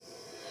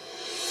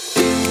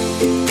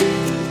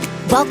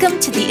Welcome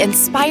to the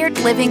Inspired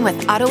Living with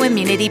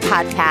Autoimmunity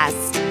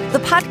podcast, the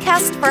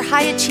podcast for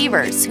high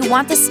achievers who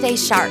want to stay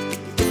sharp,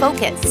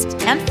 focused,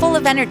 and full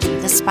of energy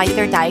despite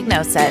their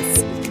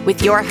diagnosis.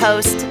 With your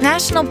host,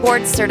 National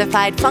Board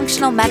Certified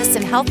Functional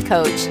Medicine Health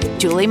Coach,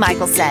 Julie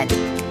Michelson,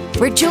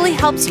 where Julie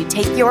helps you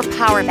take your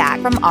power back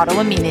from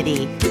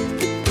autoimmunity.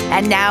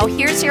 And now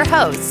here's your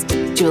host,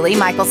 Julie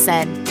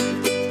Michelson.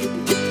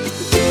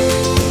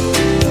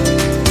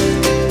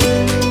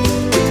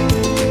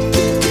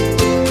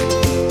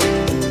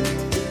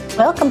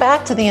 Welcome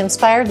back to the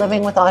Inspired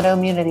Living with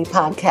Autoimmunity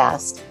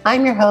podcast.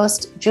 I'm your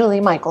host, Julie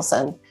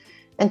Michelson.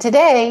 And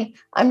today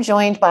I'm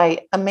joined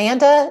by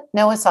Amanda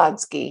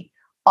Nowosadski,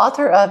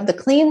 author of the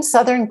Clean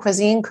Southern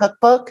Cuisine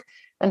Cookbook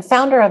and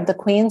founder of the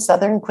Clean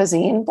Southern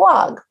Cuisine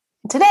blog.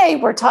 Today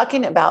we're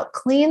talking about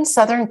clean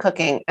Southern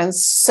cooking and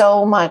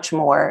so much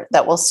more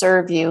that will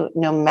serve you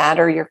no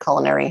matter your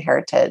culinary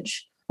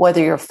heritage.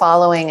 Whether you're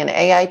following an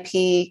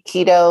AIP,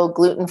 keto,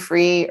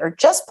 gluten-free, or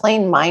just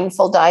plain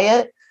mindful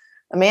diet,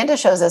 Amanda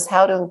shows us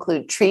how to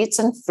include treats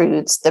and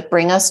foods that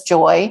bring us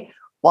joy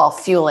while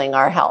fueling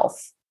our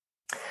health.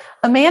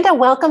 Amanda,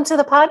 welcome to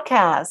the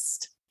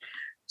podcast.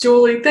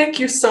 Julie,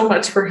 thank you so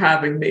much for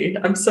having me.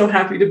 I'm so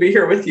happy to be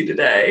here with you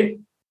today.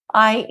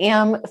 I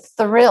am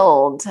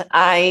thrilled.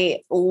 I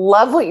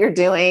love what you're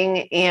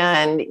doing,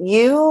 and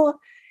you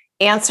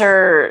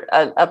answer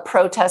a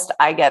protest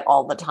I get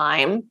all the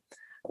time,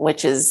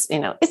 which is,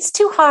 it's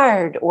too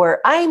hard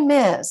or I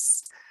miss.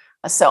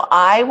 So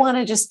I want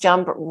to just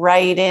jump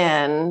right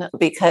in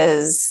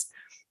because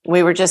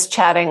we were just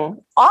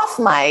chatting off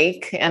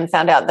mic and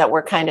found out that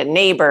we're kind of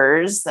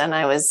neighbors. And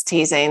I was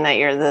teasing that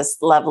you're this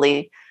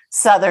lovely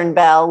Southern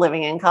belle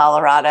living in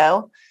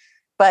Colorado,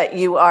 but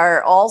you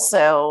are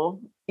also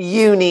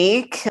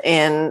unique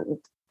in,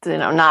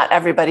 not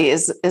everybody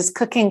is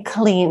cooking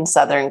clean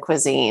Southern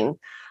cuisine.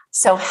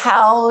 So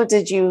how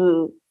did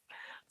you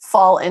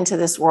fall into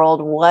this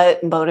world?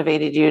 What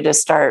motivated you to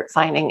start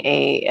finding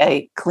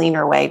a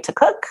cleaner way to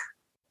cook?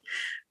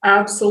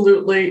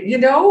 Absolutely.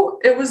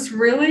 It was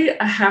really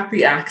a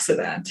happy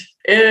accident.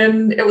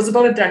 And it was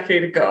about a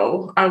decade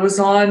ago. I was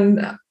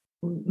on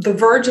the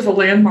verge of a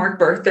landmark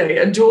birthday.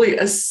 And Julie,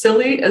 as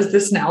silly as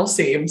this now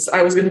seems,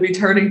 I was going to be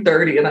turning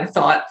 30. And I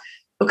thought,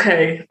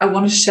 okay, I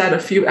want to shed a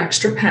few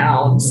extra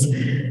pounds.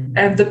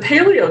 And the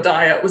paleo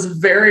diet was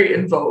very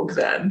in vogue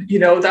then.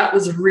 That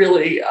was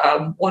really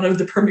one of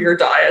the premier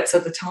diets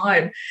at the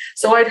time.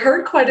 So I'd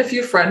heard quite a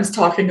few friends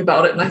talking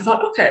about it. And I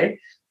thought, okay,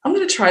 I'm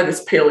going to try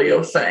this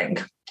paleo thing,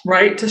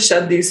 right, to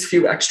shed these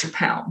few extra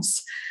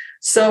pounds.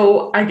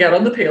 So I get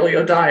on the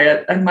paleo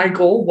diet and my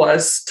goal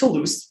was to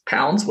lose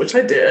pounds, which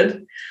I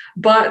did.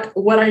 But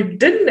what I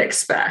didn't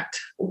expect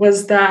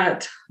was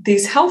that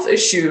these health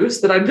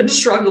issues that I've been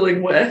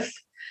struggling with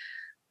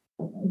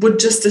would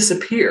just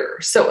disappear.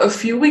 So a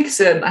few weeks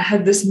in, I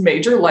had this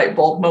major light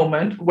bulb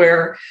moment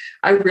where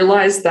I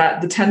realized that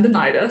the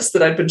tendonitis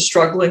that I'd been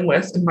struggling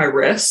with in my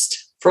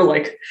wrist for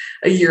like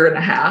a year and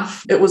a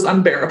half, it was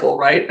unbearable,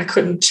 right? I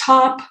couldn't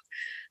chop.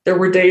 There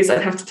were days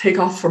I'd have to take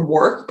off from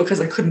work because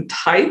I couldn't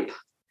type.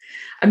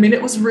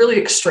 It was really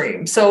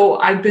extreme. So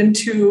I'd been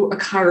to a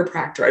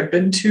chiropractor. I'd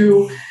been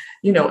to,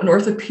 an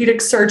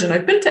orthopedic surgeon.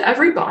 I've been to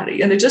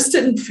everybody. And it just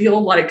didn't feel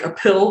like a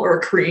pill or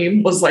a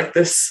cream was like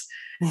this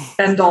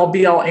end all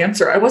be all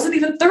answer. I wasn't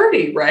even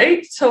 30,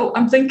 right? So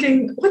I'm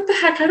thinking, what the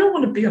heck? I don't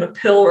want to be on a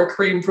pill or a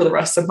cream for the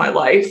rest of my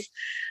life.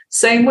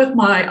 Same with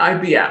my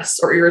IBS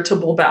or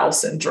irritable bowel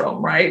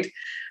syndrome, right?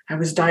 I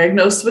was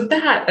diagnosed with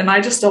that. And I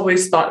just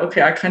always thought,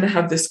 okay, I kind of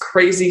have this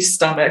crazy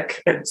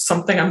stomach. It's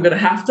something I'm going to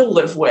have to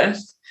live with.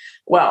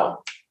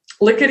 Well,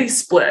 lickety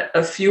split,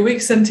 a few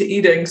weeks into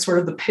eating sort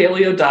of the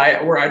paleo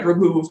diet where I'd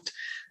removed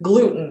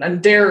gluten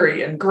and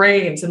dairy and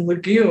grains and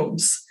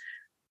legumes.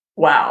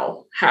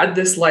 Wow, had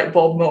this light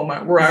bulb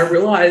moment where I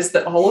realized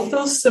that all of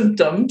those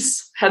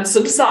symptoms had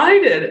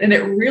subsided, and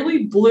it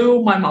really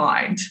blew my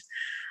mind.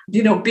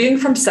 Being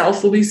from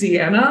South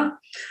Louisiana,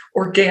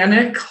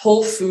 organic,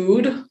 whole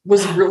food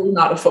was really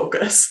not a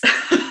focus.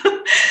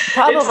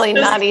 Probably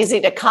not easy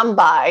to come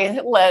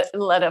by,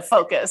 let a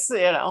focus,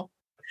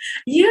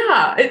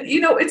 Yeah,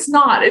 it's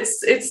not.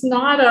 It's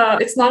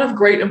not of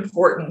great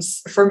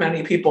importance for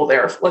many people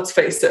there. Let's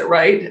face it,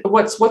 right?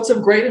 What's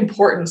of great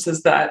importance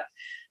is that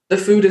the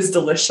food is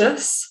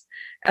delicious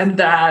and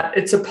that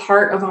it's a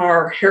part of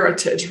our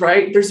heritage,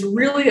 right? There's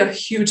really a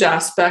huge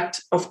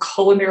aspect of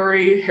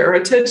culinary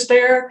heritage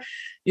there.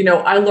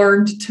 I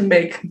learned to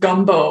make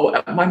gumbo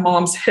at my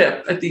mom's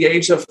hip at the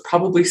age of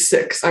probably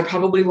 6. I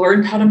probably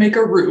learned how to make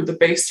a roux, the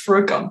base for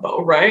a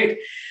gumbo, right?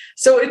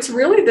 So it's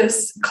really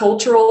this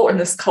cultural and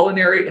this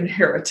culinary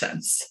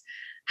inheritance.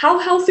 How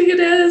healthy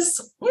it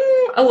is,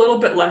 a little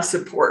bit less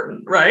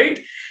important, right?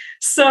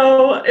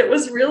 So it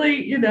was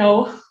really,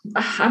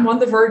 I'm on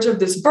the verge of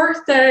this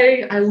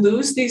birthday. I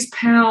lose these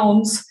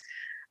pounds.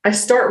 I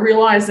start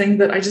realizing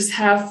that I just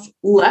have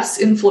less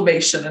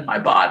inflammation in my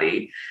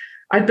body.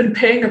 I'd been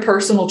paying a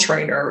personal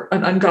trainer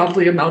an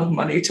ungodly amount of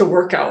money to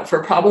work out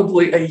for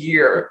probably a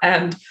year.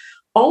 And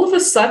all of a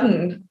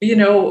sudden,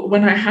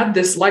 when I had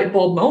this light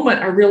bulb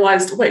moment, I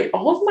realized, wait,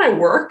 all of my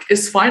work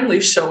is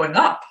finally showing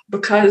up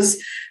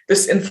because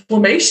this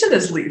inflammation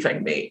is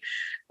leaving me.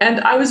 And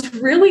I was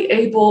really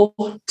able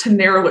to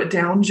narrow it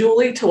down,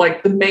 Julie, to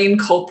like the main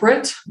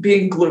culprit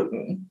being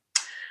gluten.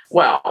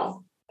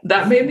 Well,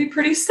 that made me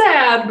pretty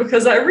sad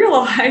because I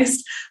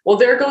realized, well,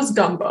 there goes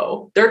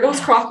gumbo, there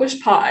goes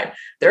crawfish pie,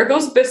 there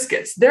goes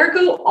biscuits, there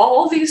go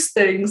all these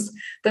things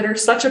that are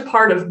such a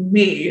part of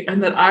me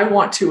and that I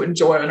want to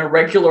enjoy on a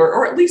regular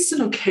or at least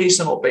an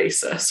occasional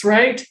basis,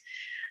 right?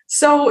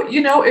 So,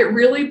 it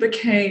really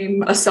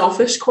became a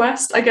selfish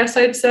quest, I guess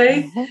I'd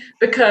say,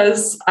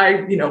 because I,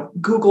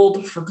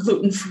 Googled for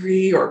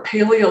gluten-free or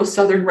paleo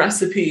Southern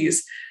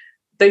recipes.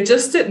 They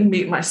just didn't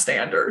meet my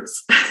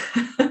standards.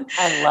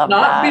 I love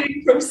Not that.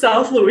 being from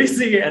South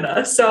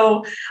Louisiana.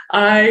 So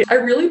I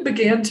really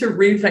began to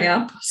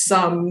revamp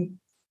some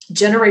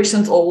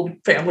generations old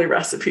family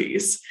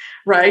recipes,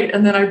 right?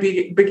 And then I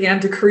began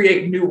to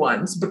create new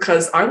ones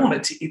because I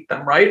wanted to eat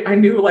them, right? I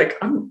knew I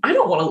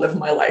don't want to live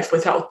my life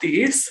without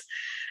these.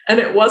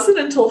 And it wasn't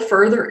until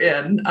further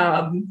in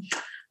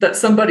that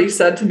somebody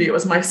said to me, it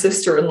was my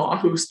sister-in-law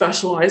who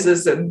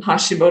specializes in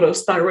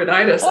Hashimoto's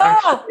thyroiditis.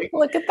 Actually.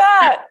 Look at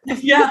that.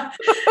 Yeah.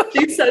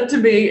 She said to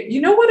me,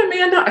 you know what,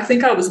 Amanda? I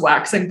think I was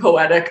waxing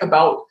poetic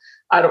about,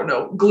 I don't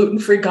know,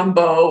 gluten-free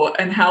gumbo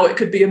and how it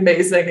could be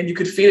amazing and you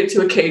could feed it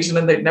to a Cajun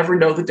and they'd never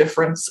know the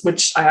difference,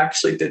 which I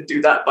actually did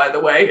do that, by the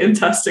way, in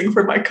testing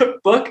for my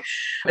cookbook.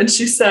 And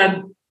she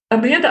said,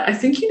 Amanda, I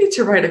think you need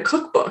to write a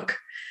cookbook.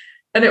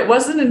 And it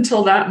wasn't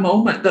until that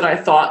moment that I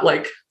thought,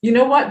 you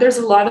know what? There's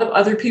a lot of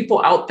other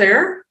people out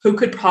there who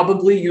could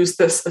probably use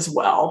this as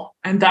well.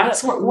 And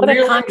that's what really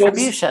a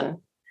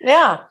contribution.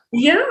 Yeah.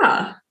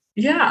 Yeah.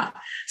 Yeah.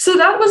 So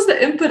that was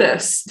the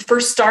impetus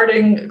for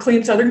starting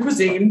Clean Southern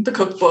Cuisine, the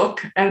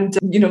cookbook, and,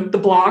 the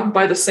blog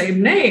by the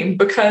same name,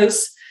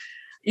 because,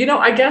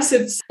 I guess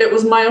it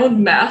was my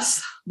own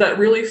mess that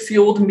really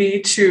fueled me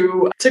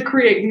to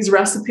create these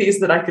recipes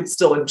that I could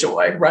still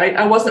enjoy, right?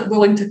 I wasn't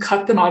willing to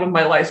cut them out of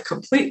my life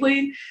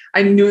completely.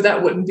 I knew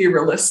that wouldn't be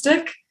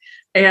realistic.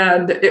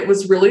 And it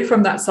was really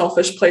from that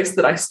selfish place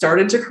that I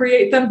started to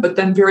create them, but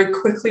then very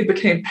quickly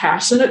became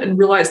passionate and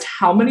realized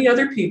how many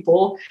other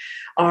people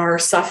are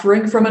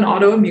suffering from an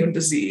autoimmune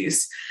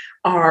disease,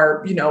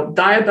 are,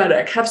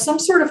 diabetic, have some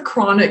sort of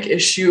chronic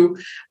issue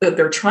that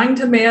they're trying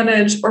to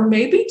manage, or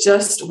maybe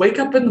just wake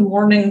up in the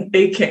morning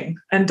aching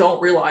and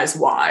don't realize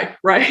why,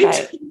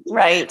 right?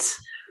 Right.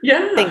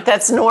 Yeah. I think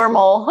that's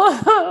normal.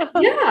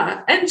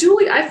 Yeah. And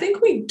Julie, I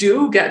think we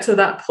do get to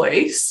that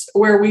place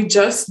where we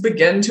just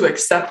begin to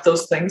accept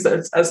those things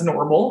as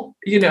normal,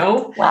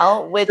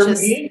 Well, which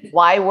is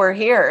why we're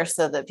here,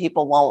 so that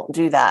people won't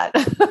do that.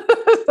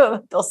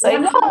 They'll say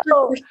 100%.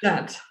 no.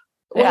 100%.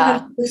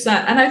 Yeah.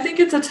 And I think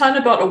it's a ton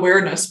about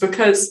awareness,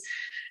 because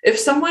if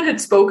someone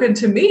had spoken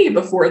to me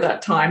before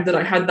that time that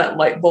I had that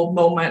light bulb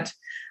moment,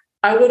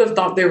 I would have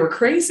thought they were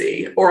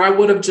crazy, or I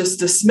would have just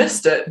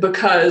dismissed it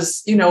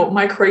because,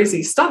 my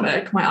crazy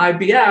stomach, my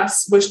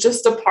IBS was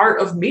just a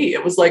part of me.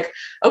 It was like,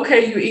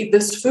 okay, you eat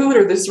this food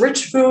or this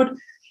rich food,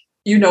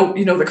 you know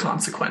the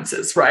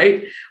consequences,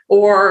 right?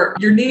 Or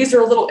your knees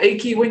are a little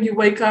achy when you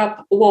wake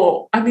up.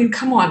 Well, I mean,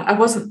 come on, I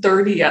wasn't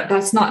 30 yet.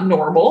 That's not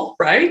normal,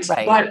 right?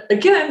 But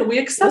again, we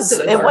accept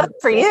it. It wasn't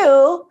for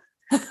you.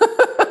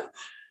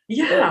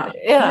 Yeah.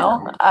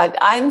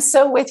 I'm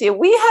so with you.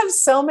 We have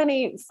so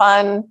many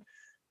fun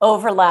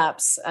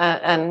overlaps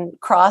and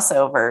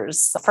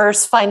crossovers.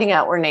 First, finding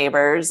out we're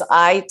neighbors.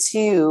 I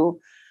too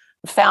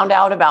found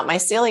out about my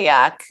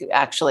celiac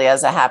actually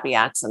as a happy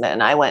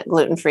accident. I went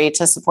gluten-free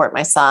to support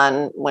my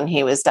son when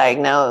he was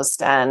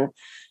diagnosed. And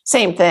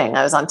same thing.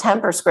 I was on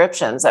 10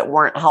 prescriptions that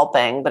weren't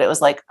helping, but it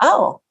was like,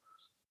 oh,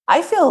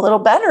 I feel a little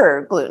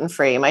better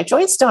gluten-free. My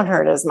joints don't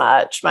hurt as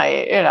much.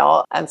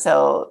 And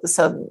so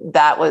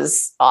that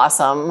was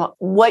awesome.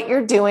 What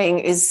you're doing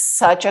is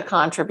such a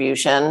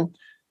contribution.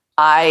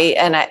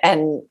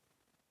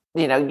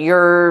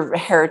 Your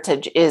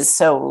heritage is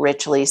so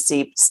richly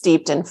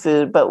steeped in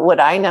food. But what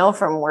I know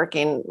from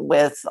working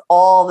with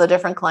all the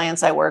different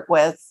clients I work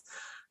with,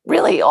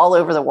 really all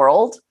over the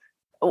world,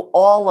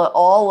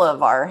 all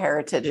of our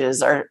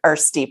heritages are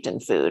steeped in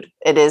food.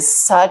 It is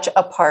such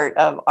a part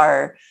of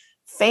our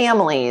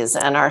families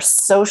and our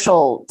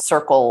social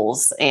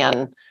circles,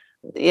 and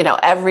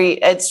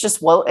it's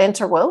just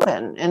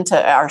interwoven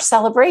into our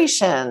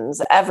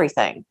celebrations,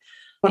 everything.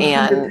 100%.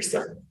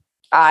 And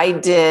I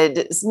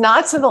did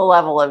not to the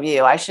level of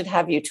you. I should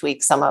have you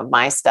tweak some of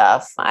my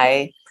stuff.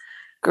 I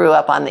grew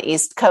up on the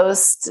East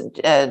Coast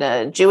in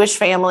a Jewish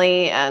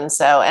family. And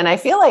I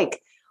feel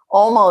like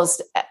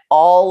almost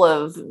all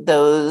of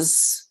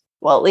those,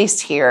 well, at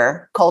least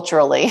here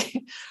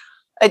culturally,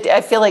 I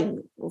feel like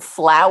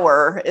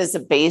flour is a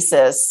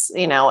basis.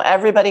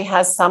 Everybody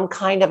has some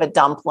kind of a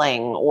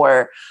dumpling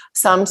or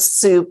some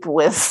soup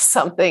with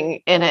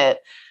something in it.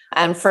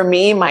 And for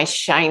me, my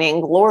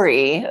shining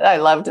glory, I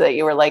loved that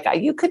you were like,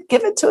 you could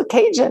give it to a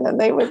Cajun and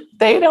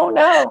they don't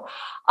know.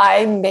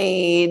 I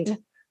made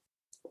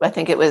I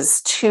think it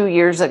was 2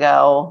 years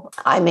ago,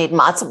 I made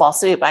matzo ball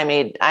soup. I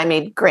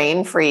made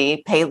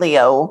grain-free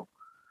paleo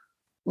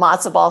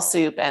matzo ball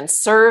soup and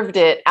served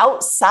it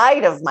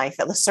outside of my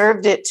family,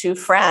 served it to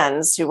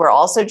friends who were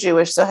also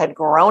Jewish, so had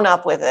grown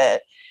up with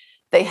it.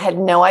 They had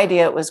no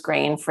idea it was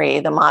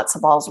grain-free. The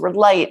matzo balls were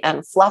light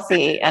and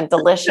fluffy and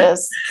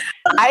delicious.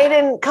 I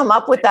didn't come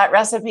up with that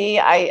recipe.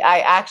 I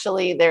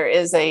actually, there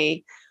is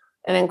an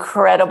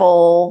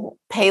incredible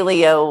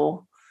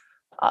paleo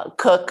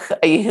cook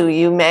who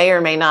you may or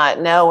may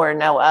not know or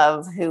know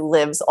of, who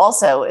lives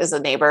also is a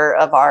neighbor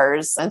of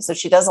ours. And so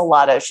she's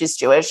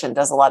Jewish and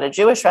does a lot of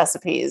Jewish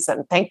recipes.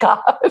 And thank God,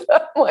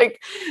 I'm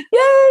like,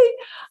 yay.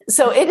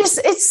 So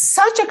it's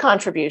such a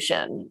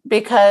contribution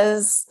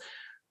because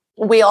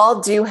we all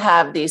do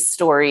have these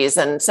stories.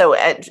 And so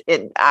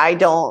I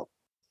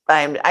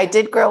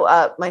did grow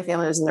up, my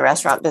family was in the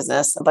restaurant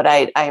business, but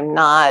I'm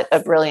not a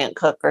brilliant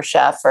cook or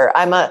chef, or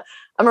I'm a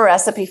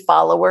recipe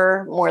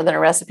follower more than a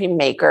recipe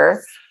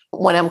maker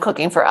when I'm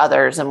cooking for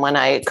others. And when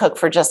I cook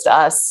for just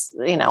us,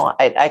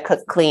 I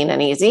cook clean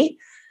and easy.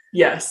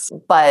 Yes.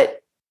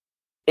 But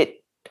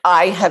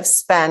I have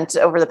spent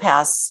over the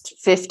past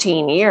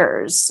 15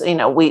 years,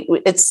 we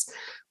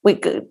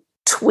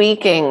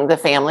tweaking the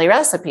family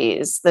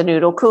recipes, the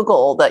noodle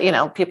kugel,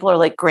 that, people are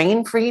like,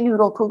 grain-free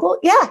noodle kugel.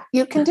 Yeah,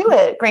 you can do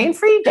it.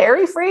 Grain-free,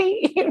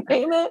 dairy-free, you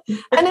name it.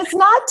 And it's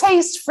not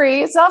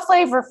taste-free. It's not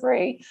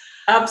flavor-free.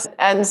 Absolutely.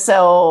 And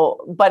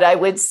so, but I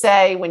would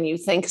say when you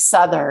think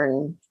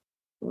Southern,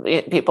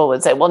 people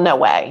would say, well, no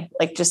way,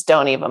 like, just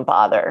don't even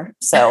bother.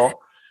 So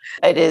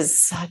it is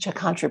such a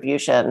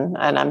contribution.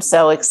 And I'm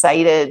so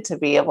excited to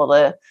be able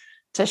to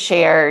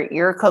share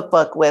your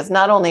cookbook with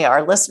not only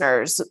our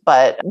listeners,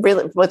 but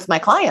really with my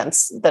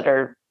clients that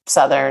are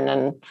Southern,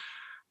 and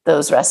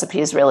those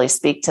recipes really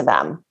speak to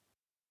them.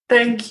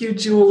 Thank you,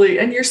 Julie.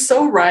 And you're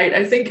so right.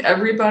 I think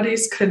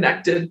everybody's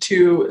connected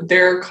to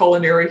their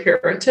culinary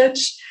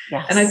heritage.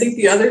 Yes. And I think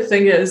the other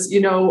thing is,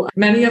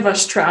 many of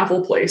us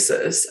travel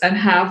places and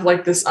have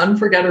like this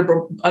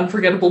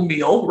unforgettable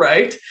meal,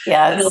 right?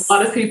 Yes. And a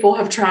lot of people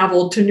have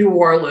traveled to New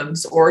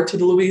Orleans or to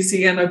the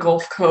Louisiana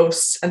Gulf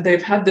Coast, and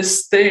they've had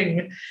this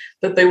thing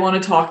that they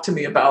want to talk to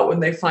me about when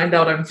they find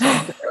out I'm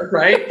from there,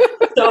 right?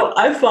 So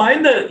I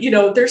find that,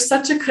 there's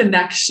such a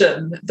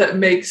connection that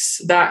makes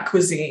that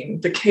cuisine,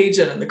 the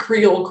Cajun and the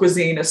Creole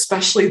cuisine,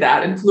 especially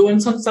that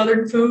influence on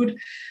Southern food,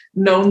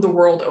 known the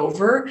world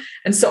over.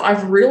 And so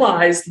I've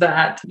realized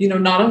that,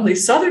 not only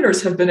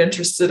Southerners have been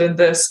interested in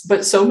this,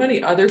 but so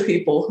many other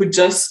people who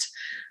just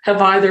have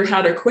either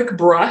had a quick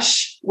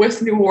brush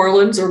with New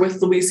Orleans or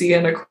with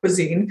Louisiana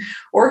cuisine,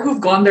 or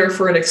who've gone there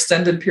for an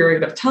extended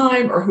period of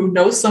time, or who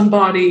know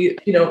somebody,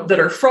 that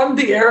are from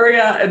the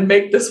area and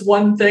make this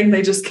one thing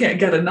they just can't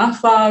get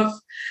enough of.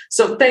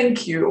 So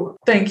thank you.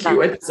 Thank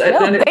you.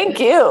 Thank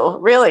you.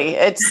 Really.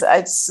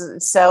 It's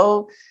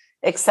so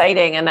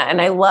exciting. And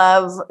I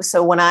love,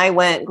 so when I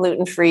went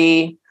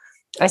gluten-free,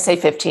 I say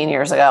 15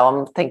 years ago,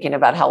 I'm thinking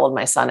about how old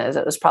my son is.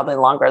 It was probably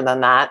longer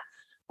than that.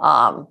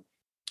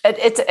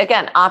 It's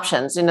again,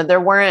 options, there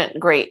weren't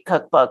great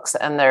cookbooks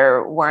and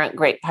there weren't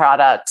great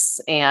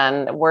products,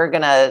 and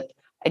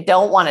I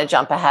don't want to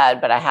jump ahead,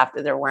 but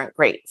there weren't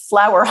great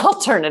flour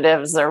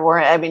alternatives. It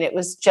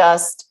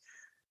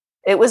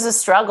was a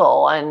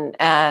struggle,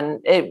 and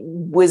it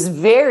was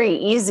very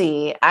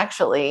easy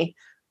actually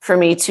for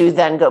me to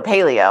then go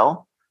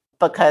paleo,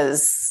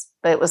 because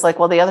it was like,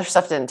 well, the other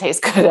stuff didn't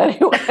taste good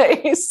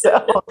anyway.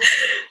 So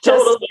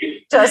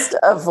just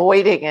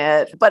avoiding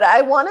it. But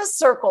I want to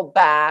circle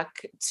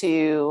back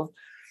to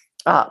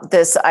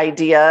this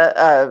idea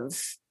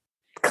of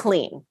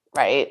clean,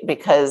 right?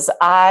 Because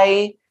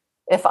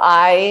if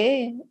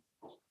I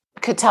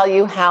could tell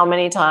you how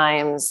many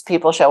times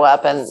people show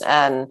up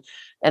and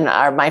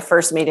my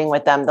first meeting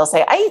with them, they'll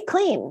say, I eat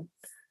clean.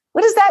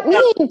 What does that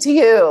mean to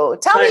you?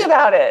 Tell me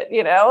about it,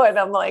 And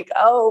I'm like,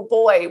 oh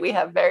boy, we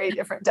have very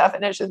different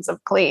definitions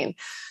of clean.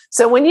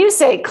 So when you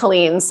say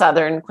clean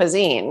Southern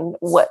cuisine,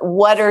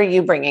 what are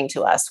you bringing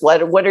to us?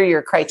 What are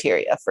your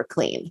criteria for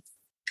clean?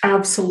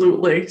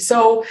 Absolutely.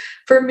 So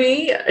for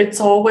me, it's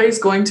always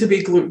going to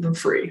be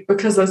gluten-free,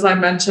 because as I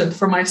mentioned,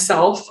 for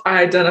myself,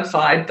 I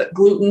identified that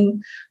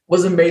gluten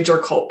was a major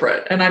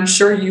culprit. And I'm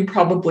sure you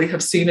probably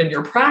have seen in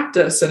your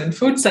practice and in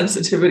food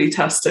sensitivity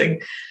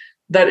testing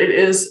that it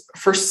is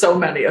for so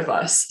many of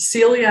us,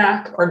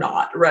 celiac or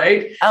not,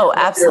 right? Oh,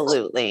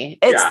 absolutely.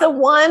 It's the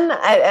one,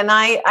 and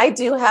I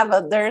do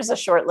have there's a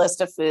short list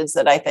of foods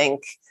that I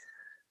think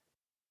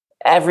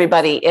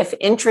everybody, if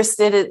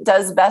interested, it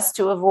does best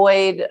to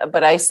avoid.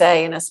 But I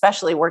say, and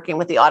especially working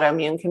with the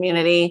autoimmune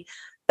community,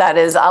 that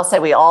is, I'll say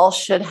we all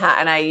should have,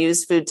 and I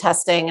use food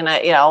testing,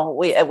 and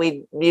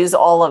we use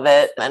all of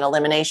it, and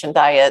elimination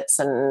diets,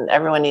 and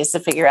everyone needs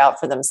to figure out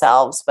for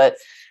themselves. But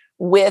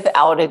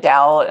without a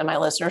doubt, and my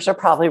listeners are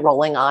probably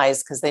rolling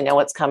eyes because they know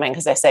what's coming,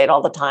 because I say it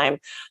all the time,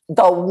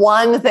 the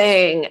one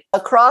thing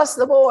across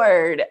the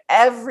board,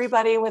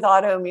 everybody with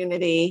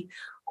autoimmunity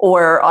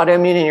or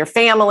autoimmune in your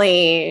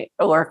family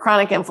or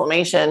chronic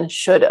inflammation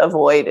should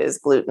avoid is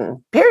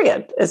gluten,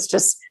 period. It's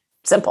just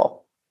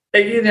simple.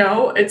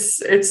 It's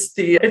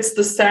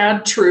the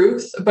sad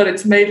truth, but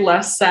it's made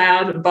less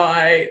sad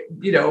by,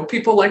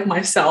 people like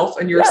myself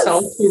and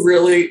yourself who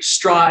really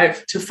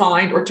strive to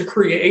find or to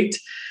create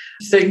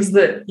things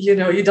that,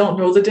 you don't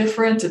know the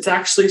difference. It's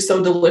actually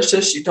so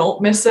delicious. You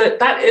don't miss it.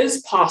 That is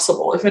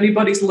possible. If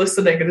anybody's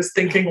listening and is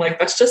thinking like,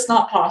 that's just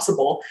not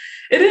possible.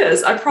 It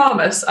is, I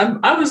promise. I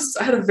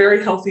had a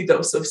very healthy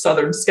dose of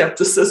Southern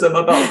skepticism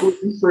about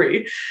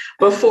gluten-free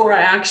before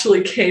I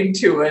actually came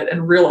to it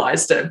and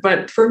realized it.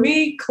 But for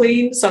me,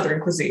 clean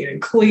Southern cuisine,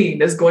 and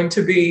clean is going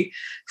to be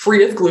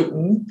free of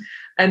gluten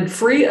and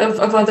free of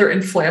other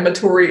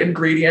inflammatory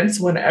ingredients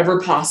whenever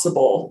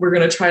possible. We're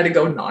going to try to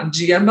go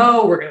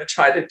non-GMO. We're going to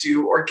try to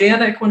do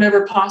organic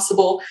whenever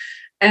possible.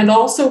 And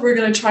also we're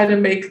going to try to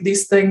make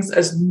these things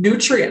as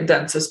nutrient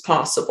dense as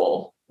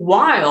possible.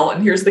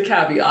 And here's the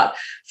caveat,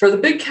 the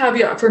big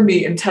caveat for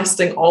me in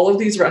testing all of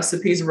these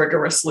recipes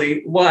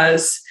rigorously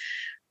was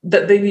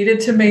that they needed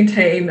to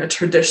maintain a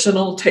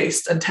traditional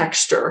taste and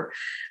texture.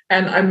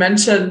 And I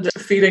mentioned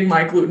feeding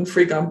my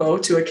gluten-free gumbo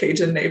to a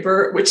Cajun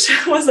neighbor, which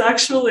was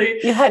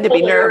actually you had to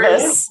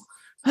hilarious.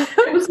 Be nervous.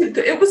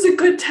 It was a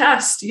good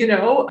test,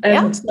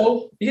 and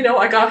so,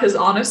 I got his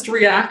honest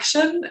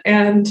reaction,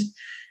 and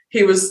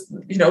he was,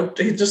 he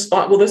just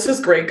thought, well, this is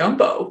great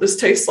gumbo. This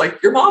tastes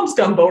like your mom's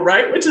gumbo,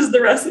 right? Which is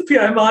the recipe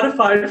I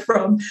modified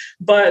from,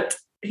 but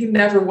he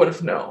never would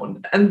have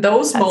known. And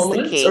those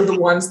moments are the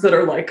ones that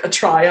are like a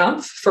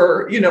triumph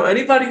for,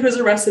 anybody who's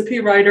a recipe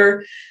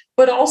writer,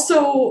 but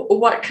also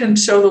what can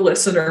show the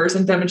listeners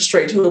and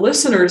demonstrate to the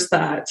listeners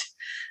that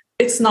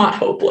it's not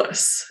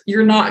hopeless.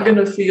 You're not going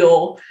to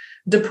feel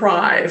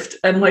deprived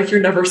and like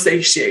you're never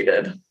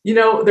satiated.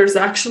 There's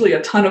actually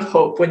a ton of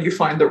hope when you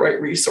find the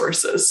right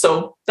resources.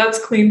 So that's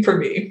clean for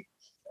me.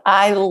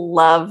 I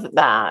love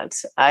that.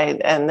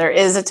 And there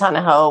is a ton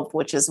of hope,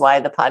 which is why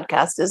the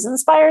podcast is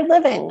Inspired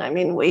Living. I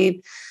mean,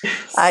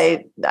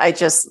 I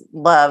just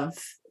love,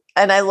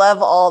 and I love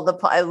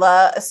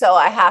so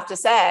I have to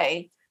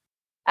say,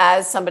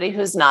 as somebody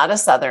who's not a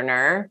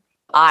Southerner,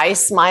 I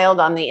smiled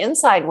on the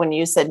inside when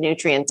you said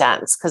nutrient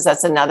dense, because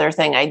that's another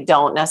thing I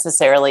don't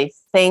necessarily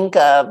think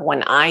of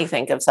when I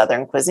think of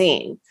Southern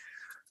cuisine.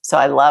 So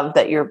I love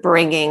that you're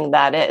bringing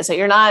that in. So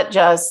you're not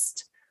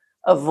just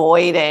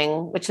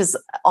avoiding, which is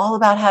all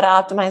about how to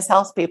optimize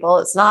health, people.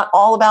 It's not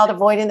all about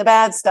avoiding the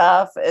bad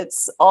stuff.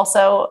 It's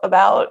also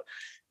about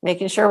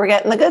making sure we're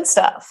getting the good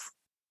stuff.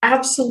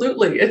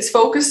 Absolutely. It's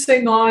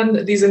focusing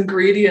on these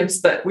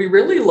ingredients that we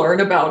really learn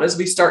about as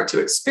we start to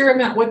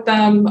experiment with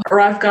them.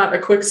 Or I've got a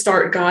quick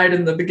start guide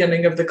in the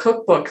beginning of the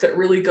cookbook that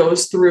really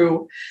goes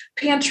through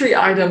pantry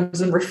items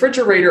and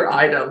refrigerator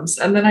items.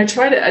 And then I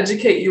try to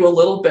educate you a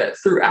little bit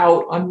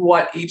throughout on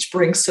what each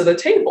brings to the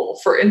table.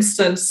 For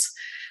instance,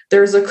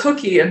 there's a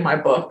cookie in my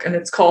book, and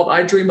it's called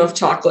I Dream of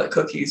Chocolate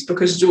Cookies,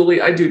 because Julie,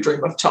 I do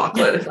dream of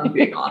chocolate, if I'm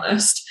being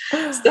honest.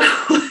 So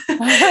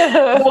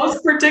those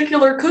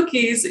particular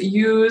cookies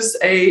use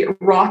a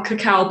raw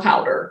cacao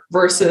powder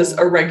versus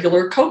a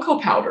regular cocoa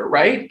powder,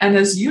 right? And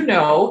as you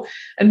know,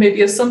 and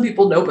maybe as some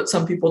people know, but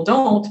some people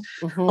don't,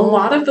 a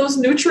lot of those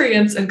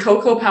nutrients in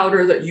cocoa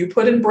powder that you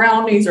put in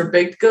brownies or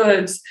baked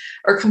goods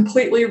are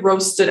completely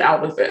roasted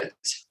out of it.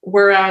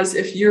 Whereas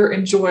if you're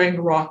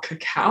enjoying raw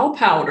cacao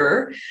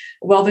powder,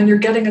 well, then you're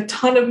getting a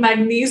ton of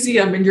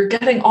magnesium and you're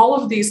getting all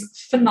of these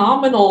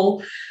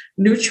phenomenal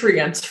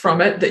nutrients from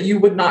it that you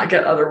would not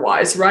get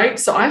otherwise, right?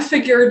 So I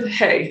figured,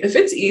 hey, if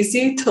it's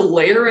easy to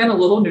layer in a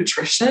little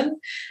nutrition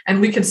and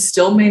we can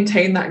still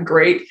maintain that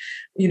great,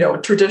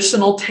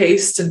 traditional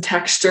taste and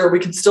texture, we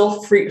can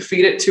still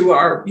feed it to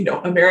our,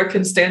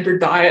 American standard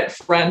diet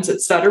friends,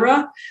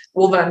 etc.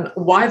 Well, then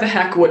why the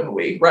heck wouldn't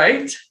we,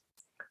 right?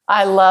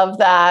 I love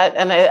that.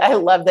 And I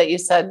love that you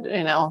said,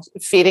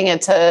 feeding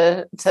it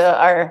to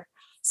our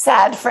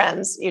sad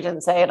friends. You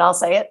didn't say it, I'll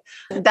say it.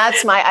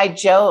 I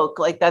joke,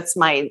 like that's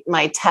my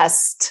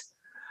test.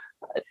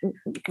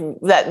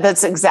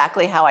 That's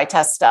exactly how I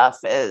test stuff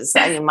is.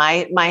 I mean,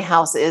 my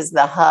house is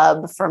the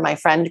hub for my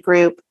friend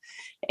group.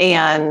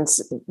 And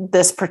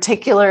this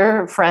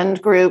particular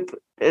friend group,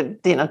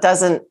 they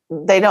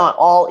don't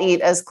all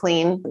eat as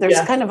clean.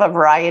 There's kind of a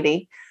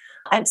variety.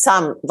 And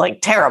some like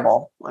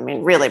terrible. I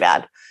mean, really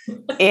bad.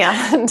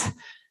 And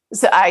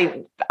so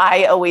I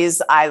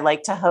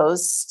like to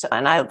host,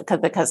 and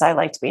because I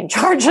like to be in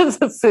charge of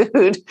the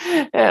food,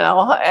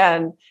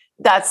 and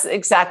that's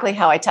exactly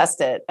how I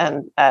test it.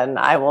 And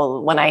I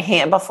will,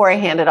 before I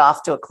hand it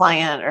off to a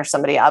client or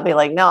somebody, I'll be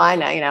like, no, I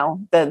know,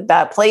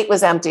 that plate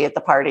was empty at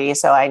the party.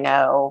 So I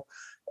know,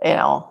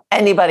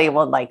 anybody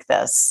would like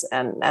this.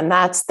 And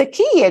that's the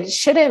key. It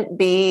shouldn't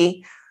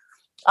be,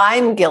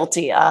 I'm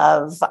guilty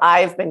of,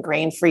 I've been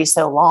grain-free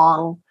so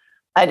long.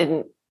 I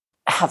didn't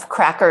have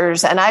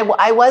crackers. And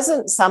I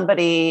wasn't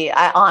somebody,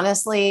 I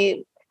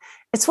honestly,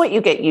 it's what you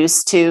get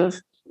used to,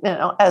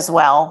 as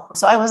well.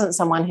 So I wasn't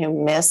someone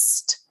who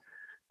missed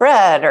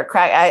bread or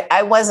crack.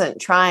 I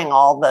wasn't trying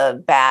all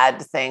the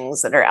bad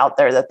things that are out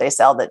there that they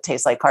sell that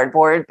taste like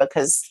cardboard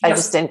because I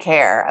just didn't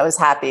care. I was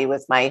happy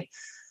with my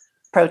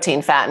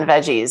protein, fat, and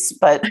veggies.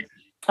 But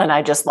And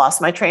I just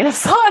lost my train of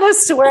thought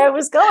as to where I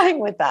was going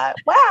with that.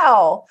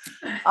 Wow.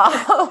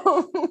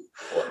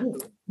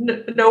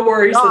 No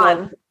worries at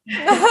all.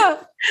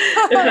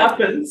 It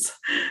happens.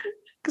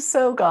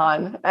 So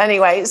gone.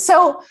 Anyway,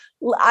 so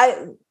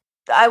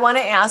I want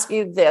to ask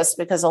you this,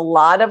 because a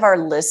lot of our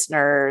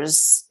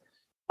listeners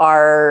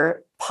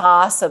are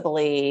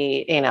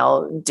possibly,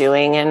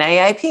 doing an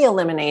AIP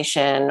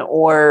elimination,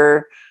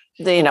 or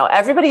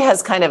everybody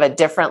has kind of a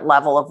different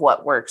level of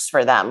what works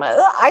for them.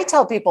 I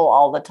tell people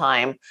all the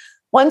time,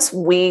 once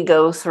we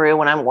go through,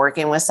 when I'm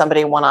working with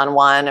somebody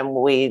one-on-one and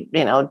we,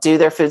 do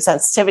their food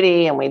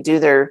sensitivity and we do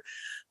their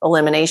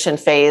elimination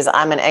phase,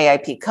 I'm an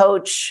AIP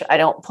coach. I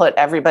don't put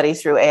everybody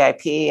through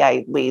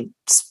AIP. We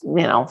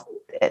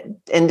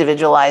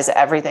individualize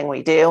everything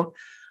we do.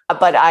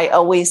 But I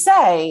always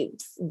say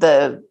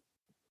the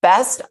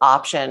best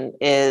option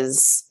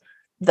is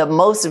the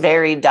most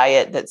varied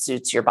diet that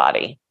suits your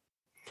body.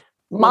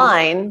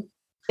 Mine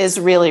is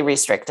really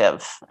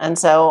restrictive. And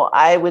so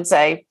I would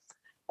say,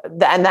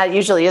 and that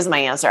usually is my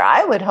answer,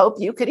 I would hope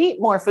you could eat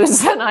more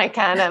foods than I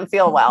can and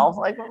feel well,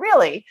 like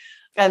really.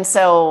 And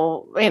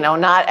so,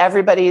 not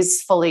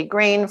everybody's fully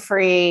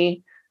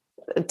grain-free.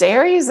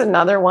 Dairy is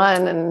another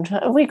one.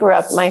 And we grew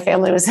up, my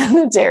family was in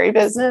the dairy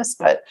business,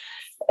 but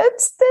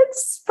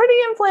it's pretty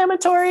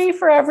inflammatory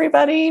for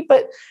everybody.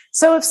 But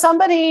so if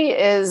somebody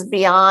is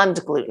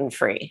beyond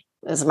gluten-free,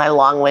 is my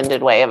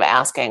long-winded way of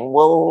asking,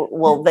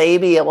 will they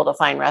be able to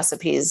find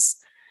recipes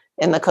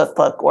in the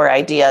cookbook or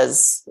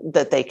ideas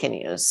that they can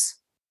use?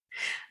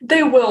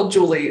 They will,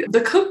 Julie.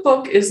 The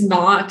cookbook is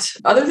not,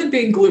 other than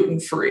being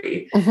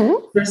gluten-free,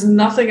 there's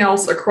nothing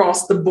else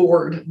across the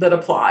board that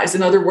applies.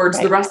 In other words,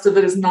 The rest of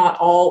it is not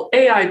all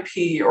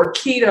AIP or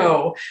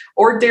keto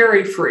or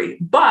dairy-free,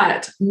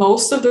 but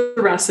most of the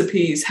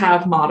recipes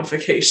have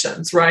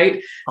modifications,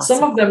 right? Awesome.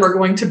 Some of them are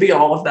going to be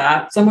all of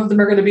that. Some of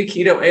them are going to be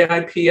keto,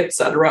 AIP, et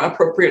cetera,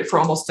 appropriate for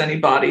almost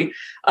anybody.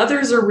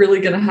 Others are really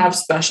going to have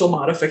special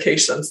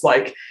modifications,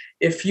 like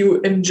if you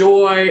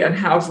enjoy and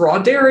have raw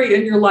dairy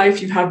in your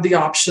life, you have the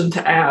option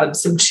to add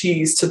some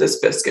cheese to this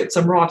biscuit,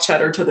 some raw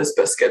cheddar to this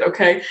biscuit,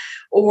 okay?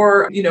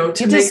 Or, to you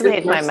just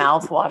made my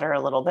mouth water a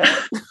little bit.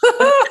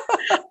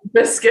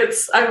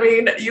 Biscuits. I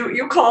mean,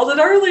 you called it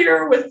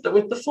earlier with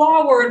the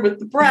flour and with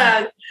the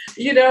bread.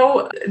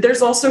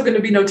 There's also going to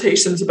be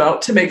notations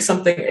about to make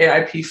something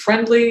AIP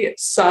friendly,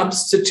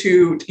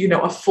 substitute,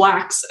 a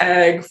flax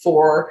egg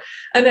for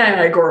an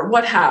egg or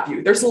what have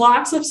you. There's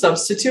lots of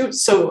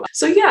substitutes. So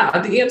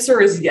yeah, the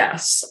answer is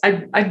yes.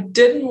 I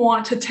didn't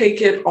want to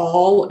take it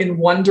all in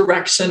one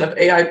direction of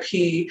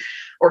AIP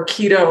or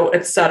keto,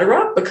 et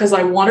cetera, because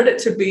I wanted it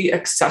to be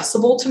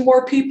accessible to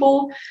more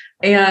people.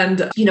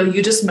 And,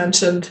 you just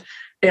mentioned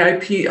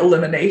AIP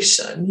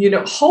elimination.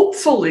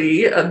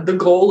 Hopefully the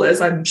goal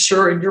is, I'm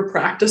sure in your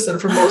practice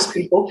and for most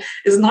people,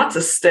 is not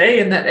to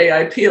stay in that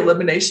AIP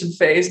elimination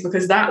phase,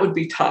 because that would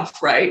be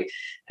tough, right?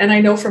 And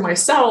I know for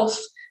myself,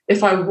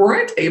 if I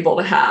weren't able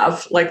to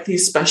have like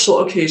these special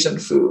occasion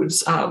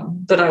foods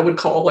that I would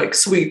call like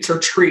sweets or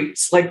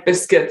treats, like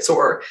biscuits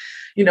or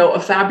a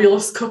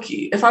fabulous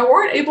cookie. If I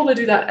weren't able to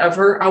do that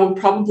ever, I would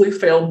probably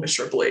fail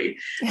miserably.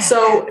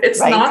 So it's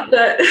not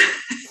that,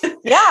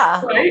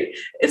 right?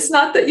 It's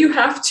not that you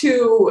have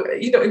to,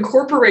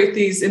 incorporate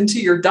these into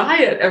your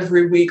diet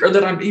every week, or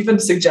that I'm even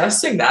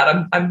suggesting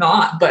that. I'm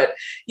not. But,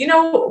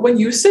 when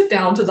you sit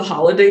down to the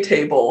holiday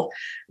table,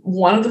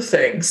 one of the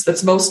things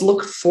that's most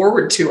looked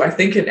forward to, I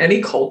think, in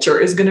any culture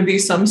is going to be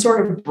some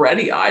sort of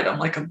bready item,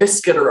 like a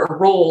biscuit or a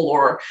roll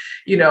or,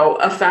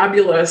 a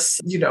fabulous,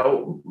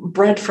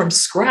 bread from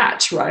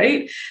scratch,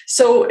 right?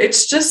 So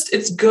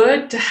it's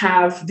good to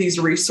have these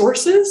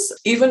resources,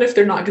 even if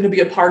they're not going to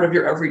be a part of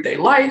your everyday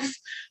life,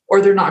 or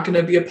they're not going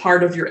to be a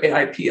part of your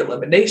AIP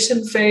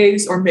elimination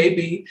phase, or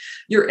maybe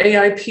your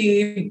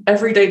AIP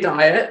everyday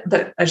diet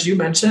that, as you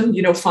mentioned,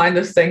 find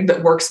the thing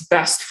that works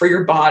best for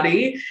your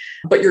body,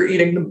 but you're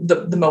eating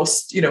the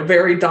most,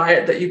 varied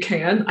diet that you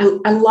can.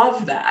 I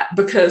love that,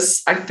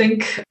 because I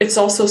think it's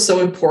also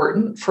so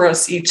important for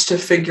us each to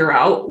figure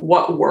out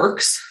what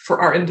works for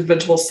our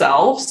individual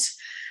selves.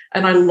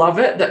 And I love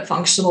it that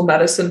functional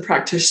medicine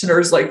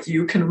practitioners like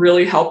you can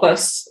really help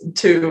us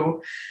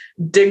to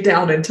dig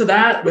down into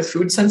that with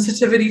food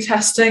sensitivity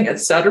testing, et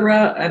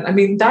cetera. And I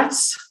mean,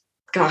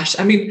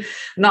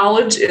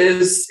 knowledge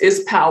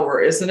is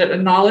power, isn't it?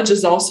 And knowledge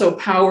is also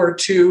power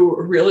to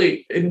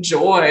really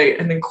enjoy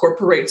and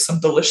incorporate some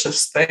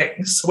delicious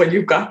things when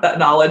you've got that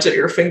knowledge at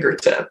your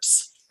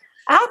fingertips.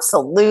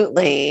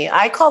 Absolutely.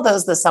 I call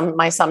those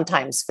my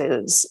sometimes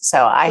foods.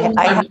 So I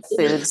have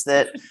foods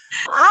that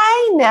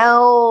I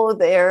know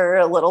they're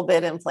a little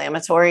bit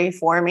inflammatory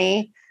for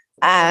me,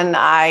 and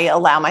I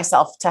allow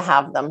myself to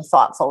have them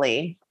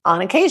thoughtfully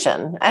on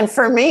occasion. And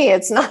for me,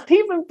 it's not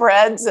even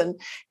breads, and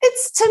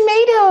it's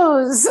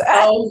tomatoes.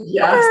 Oh,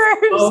 yes.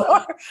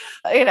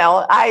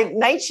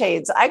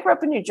 Nightshades. I grew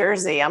up in New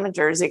Jersey. I'm a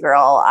Jersey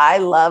girl. I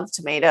love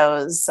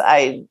tomatoes.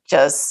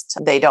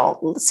 They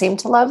don't seem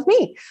to love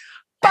me.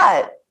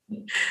 But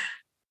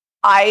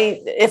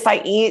if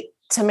I eat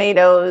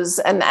tomatoes,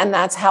 and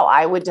that's how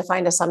I would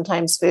define a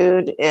sometimes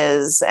food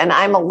is, and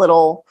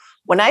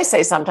when I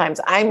say sometimes,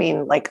 I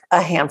mean like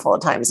a handful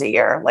of times a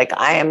year. Like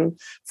I am,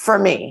 for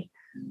me.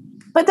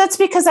 But that's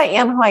because I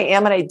am who I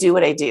am and I do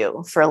what I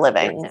do for a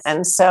living. Yes.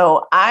 And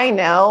so I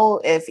know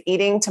if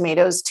eating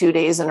tomatoes 2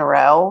 days in a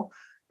row,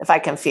 if I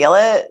can feel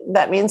it,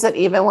 that means that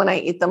even when I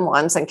eat them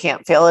once and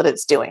can't feel it,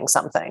 it's doing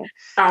something.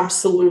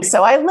 Absolutely.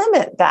 So I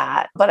limit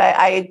that, but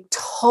I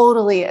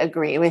totally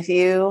agree with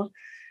you.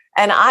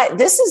 And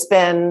this has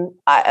been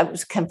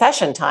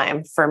confession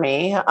time for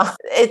me.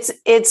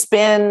 It's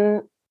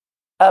been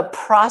a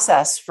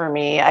process for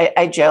me.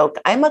 I joke,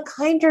 I'm a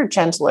kinder,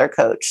 gentler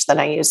coach than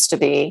I used to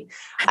be.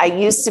 I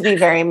used to be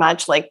very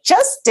much like,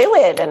 just do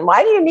it. And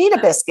why do you need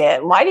a biscuit?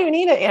 And why do you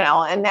need it?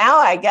 And now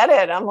I get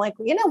it. I'm like,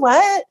 you know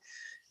what?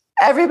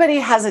 Everybody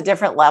has a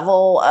different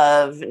level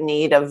of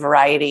need, of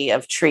variety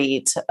of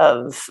treat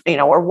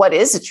or what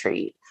is a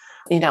treat?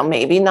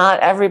 Maybe not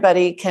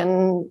everybody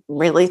can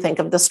really think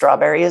of the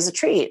strawberry as a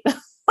treat.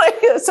 Like,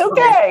 it's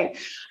okay.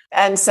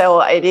 And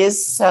so it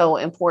is so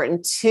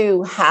important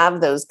to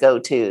have those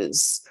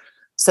go-tos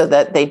so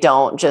that they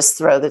don't just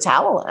throw the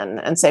towel in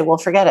and say, well,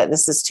 forget it.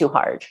 This is too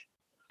hard.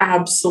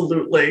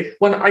 Absolutely.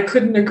 When I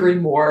couldn't agree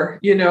more,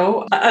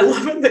 I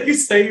love it that you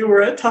say you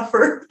were a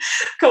tougher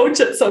coach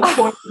at some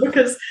point,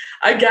 because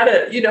I get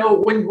it.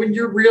 When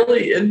you're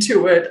really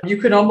into it, you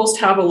can almost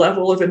have a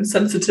level of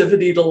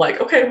insensitivity to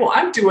like, okay, well,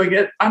 I'm doing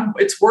it.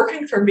 It's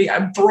working for me.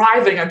 I'm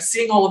thriving. I'm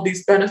seeing all of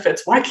these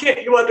benefits. Why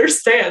can't you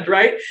understand?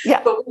 Right.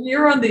 Yeah. But when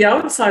you're on the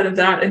outside of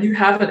that and you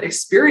haven't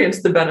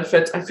experienced the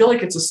benefits, I feel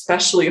like it's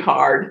especially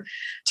hard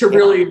to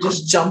really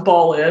just jump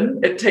all in.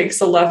 It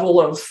takes a level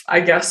of, I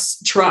guess,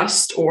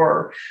 trust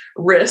or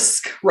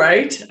risk,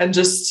 right? And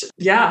just,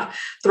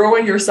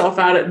 throwing yourself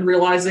at it and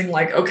realizing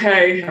like,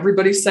 okay,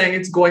 everybody's saying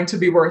it's going to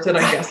be worth it.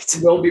 I guess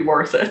it will be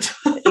worth it.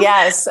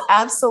 Yes,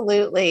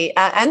 absolutely.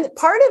 And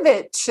part of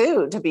it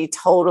too, to be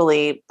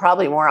totally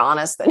probably more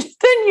honest than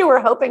you were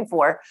hoping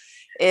for,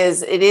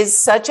 is it is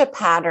such a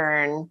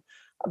pattern,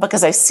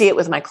 because I see it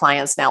with my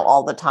clients now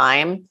all the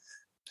time.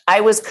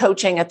 I was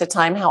coaching at the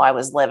time how I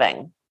was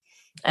living.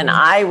 And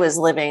I was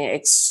living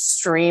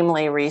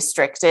extremely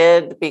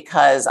restricted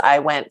because I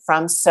went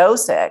from so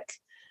sick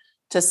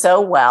to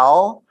so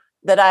well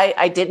that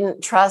I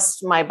didn't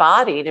trust my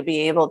body to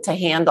be able to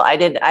handle. I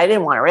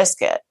didn't want to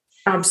risk it.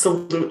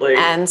 Absolutely.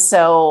 And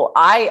so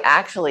I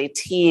actually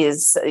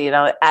tease,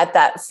 at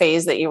that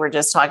phase that you were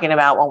just talking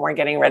about, when we're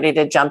getting ready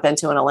to jump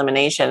into an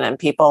elimination and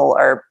people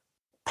are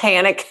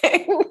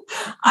panicking.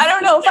 I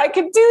don't know if I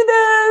can do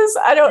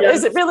this.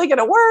 Is it really going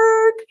to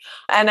work?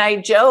 And I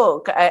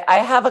joke, I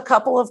have a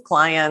couple of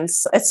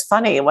clients. It's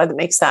funny what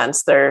makes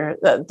sense. They're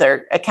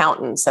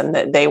accountants,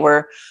 and they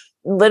were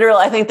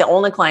literally, I think, the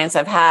only clients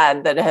I've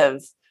had that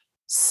have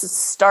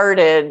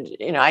started,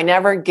 I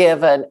never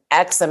give an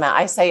X amount.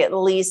 I say at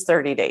least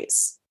 30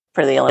 days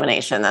for the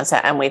elimination. That's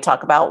it. And we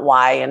talk about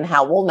why and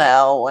how we'll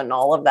know and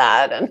all of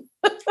that. And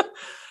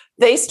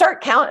they start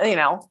counting,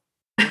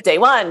 day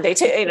one, day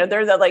two,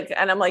 they're like,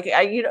 and I'm like,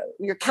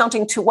 you're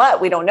counting to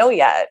what? We don't know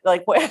yet.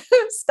 Like,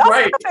 stop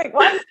counting.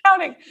 Why are you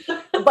counting?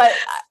 But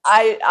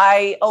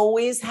I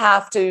always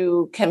have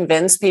to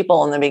convince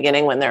people in the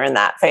beginning when they're in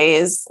that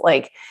phase,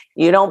 like,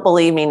 you don't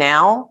believe me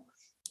now,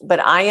 but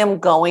I am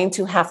going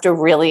to have to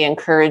really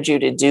encourage you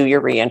to do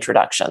your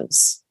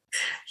reintroductions,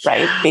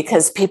 right?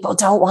 Because people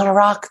don't want to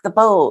rock the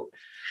boat.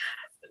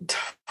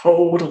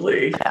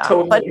 Totally.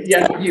 But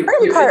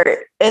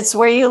it's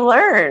where you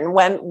learn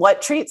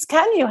what treats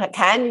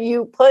can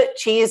you put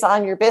cheese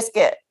on your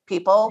biscuit,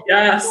 people?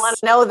 Yes. You want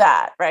to know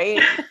that,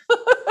 right?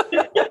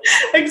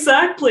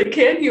 Exactly.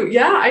 Can you?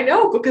 Yeah, I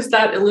know, because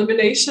that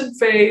elimination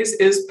phase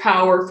is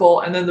powerful.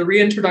 And then the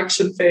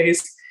reintroduction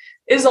phase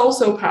is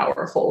also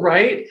powerful,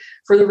 right?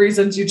 For the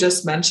reasons you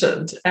just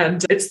mentioned.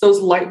 And it's those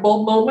light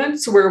bulb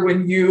moments where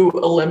when you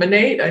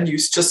eliminate and you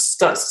just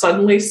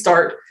suddenly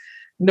start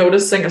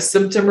noticing a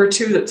symptom or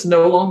two that's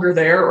no longer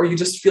there, or you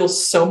just feel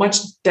so much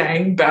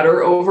dang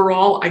better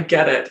overall. I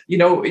get it.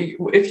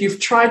 If you've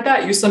tried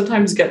that, you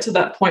sometimes get to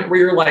that point where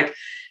you're like,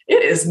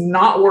 it is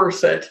not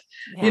worth it.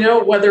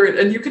 Yeah.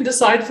 And you can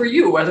decide for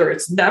you whether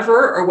it's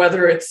never or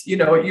whether it's,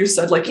 you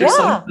said like your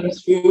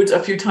sometimes foods a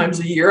few times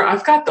a year.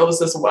 I've got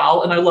those as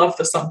well. And I love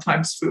the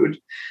sometimes food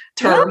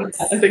term.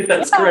 Yes. I think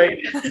that's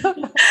great.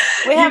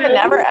 We have a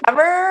never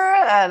ever,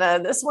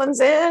 and this one's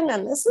in,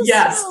 and this is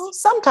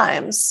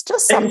sometimes,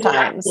 just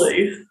sometimes.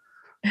 Exactly.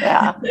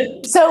 Yeah.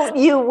 So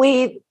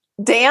we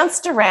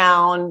danced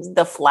around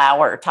the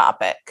flour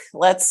topic.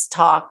 Let's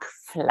talk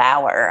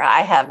flour.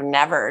 I have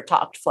never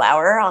talked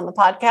flour on the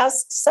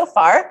podcast so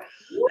far.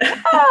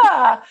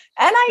 Yeah.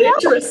 And I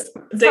know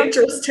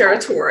dangerous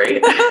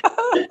territory.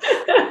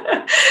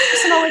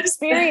 Personal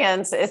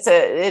experience.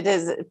 It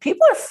is.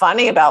 People are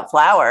funny about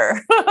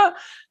flour.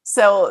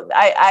 So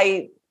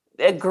I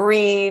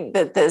agree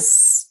that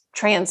this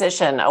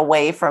transition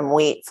away from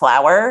wheat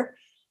flour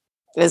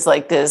is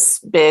like this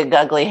big,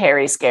 ugly,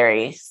 hairy,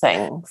 scary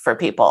thing for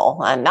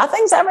people. And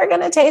nothing's ever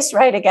going to taste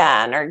right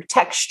again, or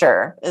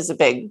texture is a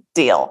big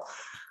deal.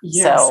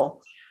 Yes.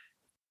 So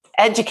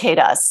Educate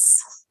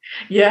us.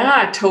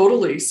 Yeah,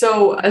 totally.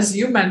 So as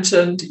you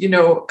mentioned,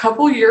 a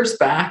couple years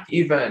back,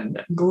 even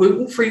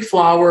gluten-free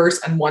flours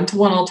and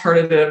one-to-one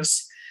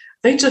alternatives,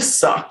 they just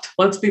sucked.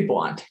 Let's be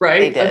blunt,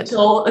 right? They did.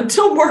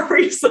 Until more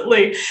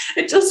recently,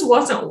 it just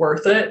wasn't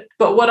worth it.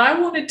 But what I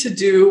wanted to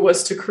do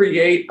was to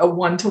create a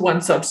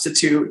one-to-one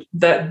substitute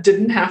that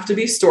didn't have to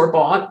be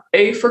store-bought,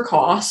 A, for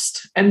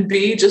cost, and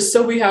B, just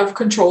so we have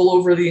control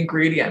over the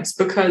ingredients.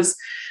 Because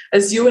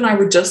as you and I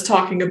were just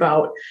talking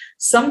about,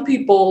 some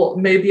people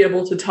may be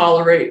able to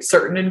tolerate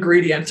certain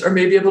ingredients or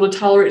may be able to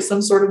tolerate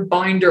some sort of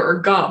binder or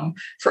gum.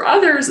 For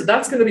others,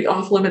 that's going to be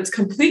off limits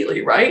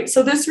completely, right?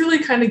 So this really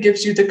kind of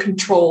gives you the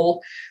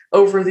control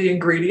over the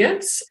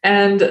ingredients.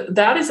 And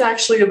that is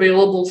actually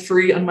available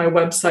free on my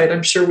website.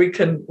 I'm sure we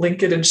can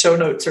link it in show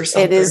notes or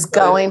something. It is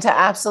going to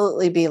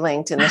absolutely be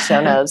linked in the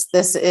show notes.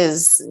 This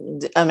is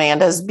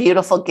Amanda's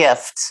beautiful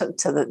gift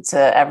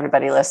to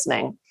everybody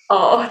listening.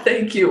 Oh,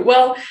 thank you.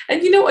 Well,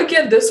 and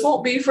again, this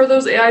won't be for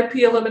those AIP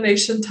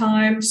elimination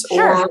times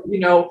Sure.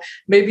 or,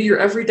 maybe your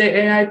everyday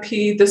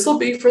AIP. This will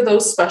be for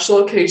those special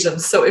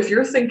occasions. So if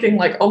you're thinking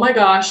like, oh my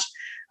gosh,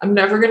 I'm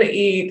never going to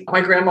eat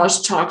my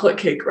grandma's chocolate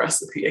cake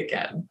recipe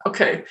again.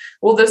 Okay.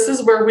 Well, this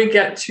is where we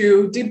get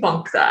to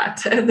debunk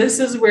that. And this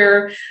is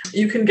where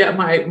you can get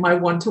my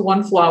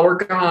one-to-one flour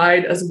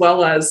guide, as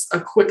well as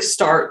a quick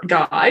start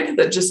guide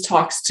that just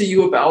talks to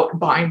you about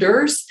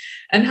binders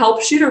and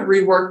helps you to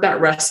rework that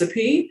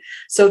recipe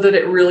so that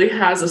it really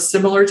has a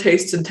similar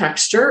taste and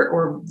texture,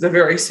 or the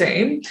very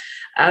same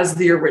as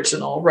the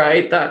original,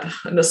 right? That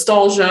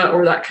nostalgia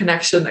or that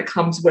connection that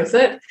comes with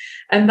it.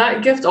 And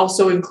that gift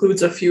also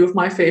includes a few of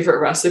my favorite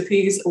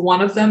recipes. One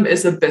of them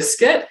is a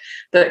biscuit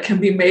that can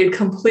be made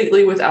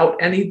completely without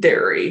any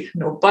dairy,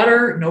 no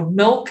butter, no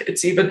milk.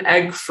 It's even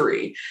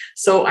egg-free.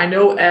 So I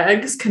know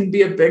eggs can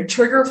be a big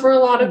trigger for a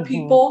lot of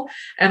people,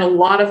 and a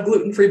lot of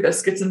gluten-free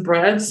biscuits and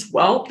breads,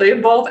 well, they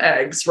involve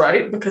eggs,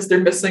 right? Because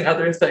they're missing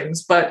other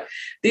things. But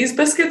these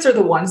biscuits are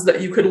the ones that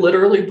you could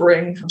literally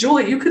bring.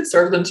 Julie, you could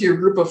serve them to your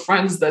group of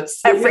friends.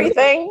 That's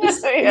everything.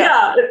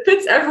 Yeah, it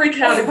fits every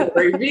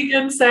category,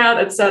 vegan, sad,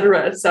 et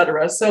cetera, et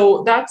cetera.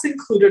 So that's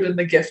included in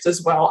the gift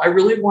as well. I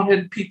really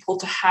wanted people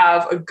to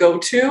have a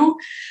go-to.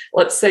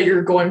 Let's say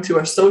you're going to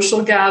a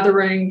social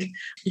gathering,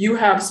 you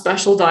have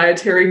special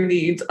dietary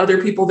needs.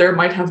 Other people there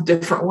might have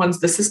different ones.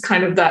 This is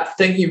kind of that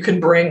thing you can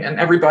bring and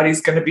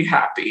everybody's going to be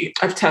happy.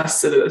 I've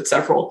tested it at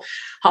several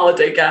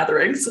holiday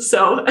gatherings,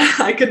 so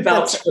I could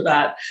vouch for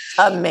that.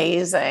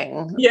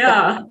 Amazing.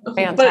 Yeah.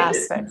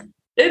 Fantastic. But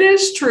it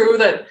is true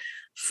that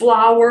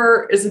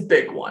flour is a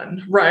big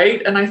one,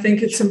 right? And I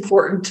think it's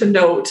important to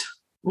note,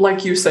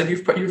 like you said,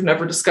 you've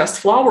never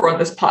discussed flour on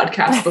this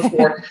podcast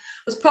before.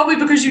 It's probably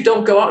because you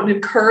don't go out and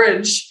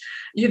encourage,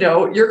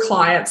 your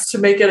clients to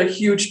make it a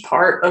huge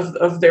part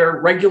of their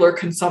regular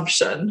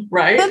consumption,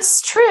 right?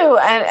 That's true.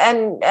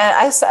 And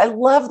I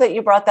love that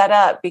you brought that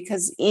up,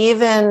 because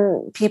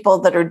even people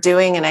that are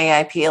doing an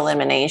AIP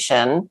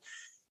elimination,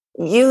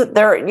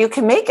 you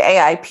can make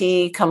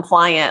AIP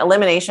compliant,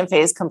 elimination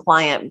phase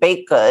compliant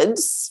baked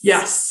goods.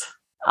 Yes.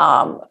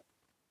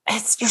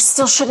 You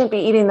still shouldn't be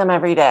eating them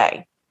every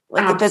day.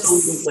 Like,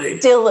 absolutely.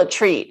 That's still a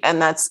treat. And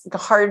that's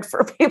hard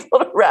for people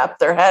to wrap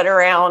their head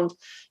around.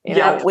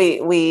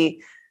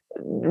 We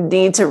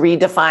need to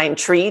redefine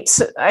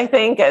treats, I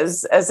think,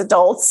 as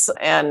adults.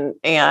 And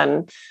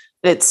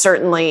it's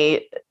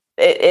certainly,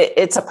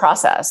 it's a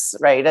process,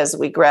 right? As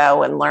we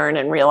grow and learn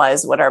and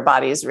realize what our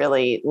bodies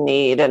really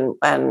need.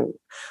 And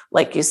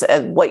like you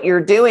said, what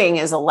you're doing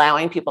is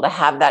allowing people to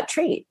have that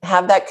treat,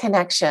 have that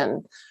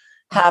connection,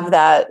 have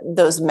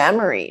those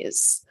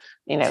memories.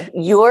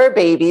 Your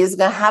baby is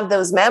going to have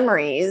those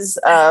memories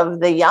of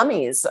the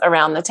yummies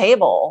around the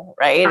table,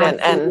 right?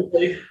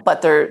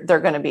 But they're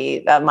going to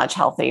be a much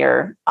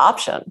healthier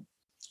option.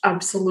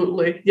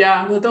 Absolutely.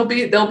 Yeah. Well, they'll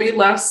be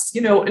less,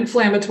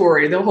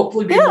 inflammatory. They'll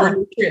hopefully be more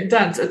nutrient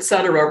dense, et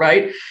cetera.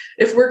 Right.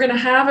 If we're going to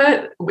have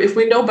it, if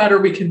we know better,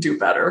 we can do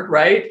better.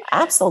 Right.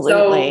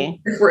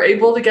 Absolutely. So if we're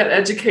able to get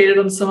educated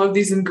on some of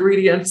these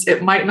ingredients,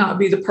 it might not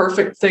be the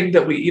perfect thing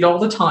that we eat all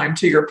the time,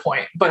 to your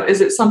point, but is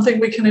it something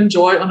we can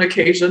enjoy on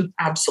occasion?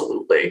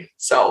 Absolutely.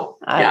 So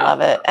I love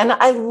it. And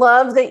I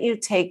love that you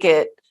take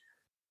it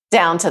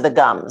down to the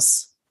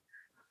gums.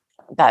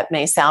 That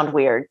may sound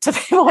weird to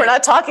people. We're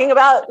not talking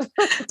about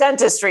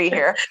dentistry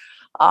here.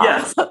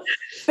 Yes.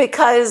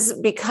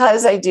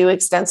 Because I do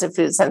extensive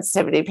food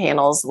sensitivity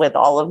panels with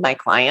all of my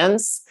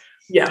clients.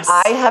 Yes.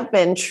 I have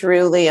been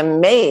truly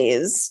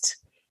amazed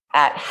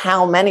at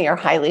how many are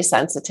highly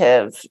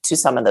sensitive to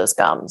some of those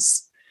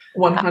gums.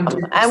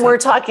 100%. And we're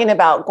talking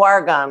about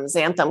guar gum,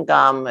 xanthan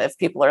gum. If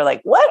people are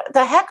like, what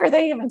the heck are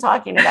they even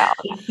talking about?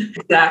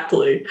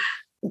 Exactly.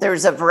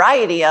 There's a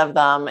variety of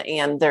them,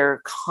 and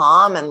they're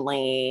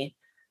commonly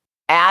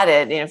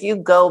added. If you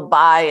go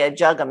buy a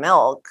jug of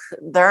milk,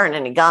 there aren't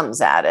any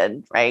gums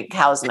added, right?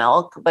 Cow's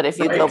milk. But if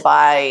you go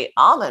buy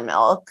almond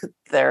milk,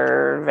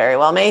 there very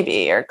well may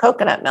be, or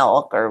coconut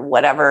milk, or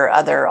whatever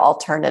other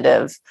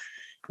alternative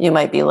you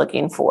might be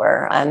looking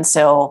for. And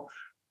so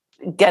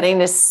getting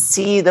to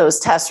see those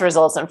test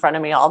results in front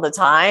of me all the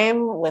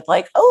time with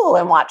like, oh,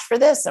 and watch for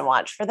this and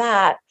watch for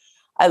that.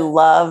 I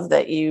love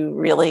that you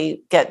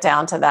really get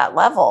down to that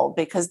level,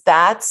 because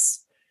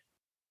that's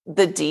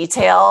the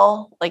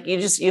detail. Like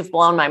you've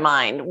blown my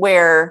mind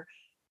where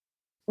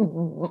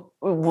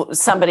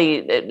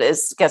somebody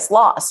gets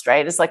lost,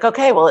 right? It's like,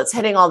 okay, well, it's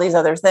hitting all these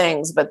other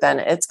things, but then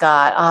it's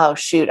got, oh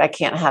shoot, I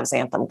can't have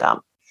xanthan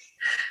gum.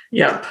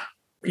 Yep.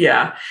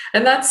 Yeah.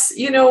 And that's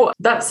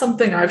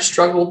something I've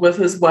struggled with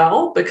as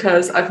well,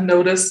 because I've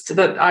noticed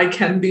that I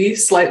can be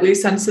slightly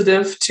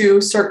sensitive to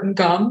certain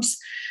gums.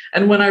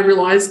 And when I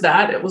realized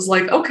that, it was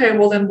like, okay,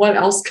 well, then what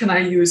else can I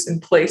use in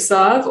place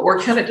of, or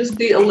can it just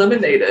be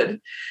eliminated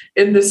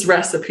in this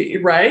recipe,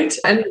 right?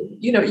 And,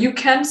 you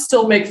can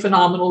still make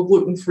phenomenal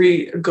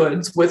gluten-free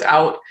goods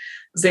without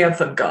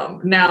xanthan gum.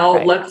 Now,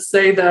 right. Let's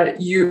say that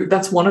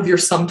that's one of your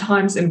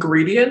sometimes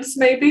ingredients,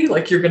 maybe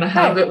like you're going to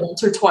have it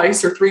once or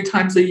twice or 3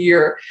 times a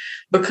year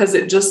because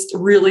it just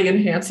really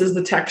enhances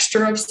the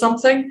texture of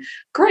something.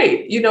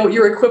 Great.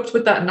 You're equipped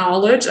with that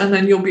knowledge, and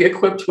then you'll be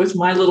equipped with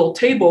my little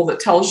table that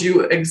tells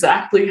you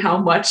exactly how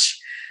much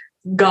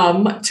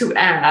gum to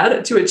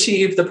add to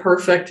achieve the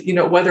perfect,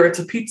 whether it's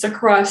a pizza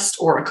crust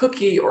or a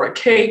cookie or a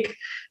cake.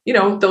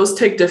 Those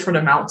take different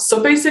amounts.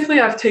 So basically,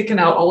 I've taken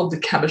out all of the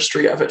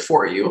chemistry of it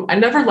for you. I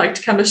never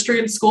liked chemistry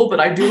in school, but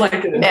I do like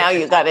it. Now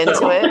you got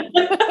into it.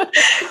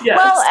 Yes.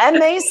 Well,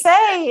 and they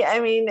say,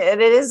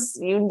 it is,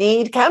 you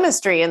need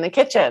chemistry in the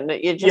kitchen.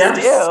 You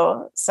just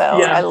do. So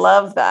I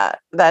love that.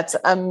 That's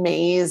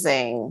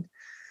amazing.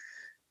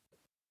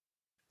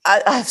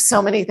 I have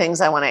so many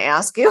things I want to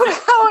ask you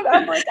about.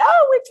 I'm like,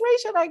 which way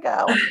should I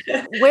go?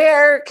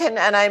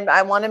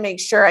 I want to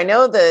make sure, I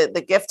know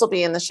the gift will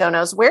be in the show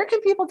notes. Where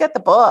can people get the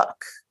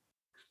book?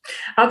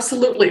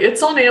 Absolutely.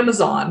 It's on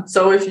Amazon.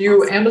 So if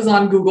you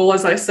Amazon Google,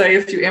 as I say,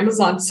 if you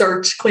Amazon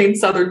search Clean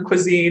Southern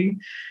Cuisine,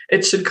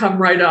 it should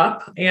come right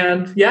up.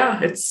 And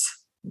it's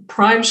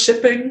prime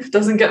shipping.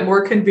 Doesn't get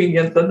more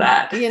convenient than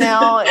that.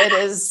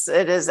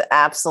 It is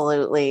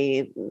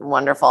absolutely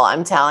wonderful.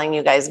 I'm telling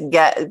you guys,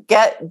 get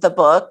the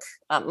book.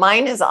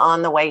 Mine is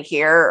on the way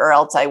here, or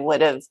else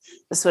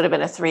this would have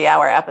been a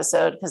 3-hour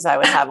episode, because I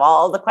would have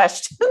all the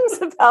questions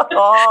about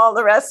all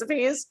the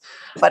recipes,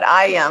 but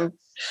I am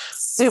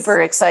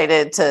super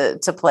excited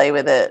to play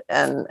with it.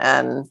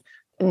 And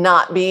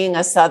not being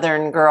a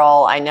Southern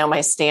girl, I know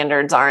my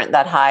standards aren't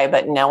that high,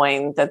 but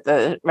knowing that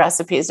the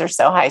recipes are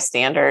so high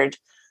standard,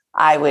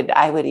 I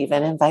would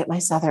even invite my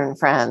Southern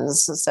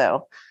friends.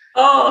 So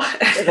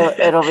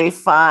it'll be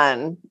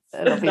fun.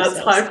 That's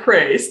high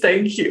praise.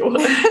 Thank you.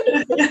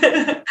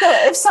 So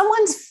if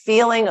someone's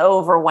feeling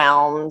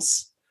overwhelmed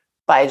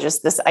by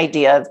just this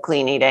idea of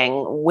clean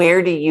eating,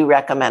 where do you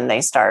recommend they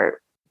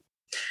start?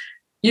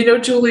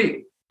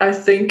 Julie, I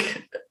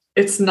think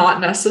it's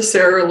not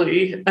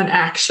necessarily an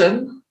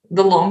action.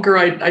 The longer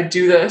I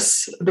do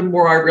this, the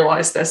more I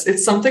realize this.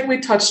 It's something we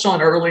touched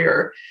on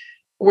earlier.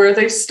 Where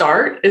they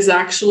start is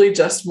actually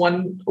just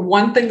one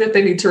thing that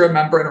they need to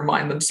remember and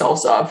remind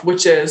themselves of,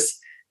 which is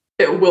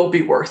it will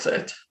be worth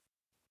it.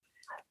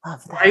 I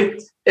love that.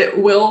 Right? It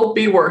will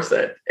be worth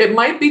it. It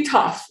might be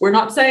tough. We're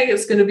not saying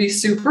it's going to be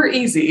super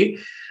easy.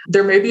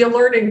 There may be a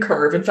learning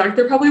curve. In fact,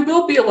 there probably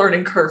will be a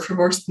learning curve for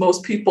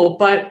most people,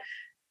 but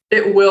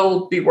it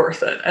will be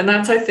worth it. And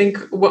that's, I think,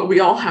 what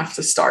we all have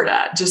to start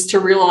at, just to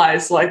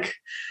realize, like,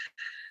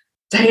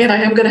 dang it, I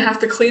am going to have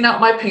to clean out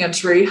my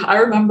pantry. I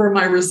remember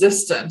my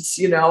resistance,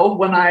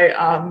 when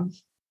I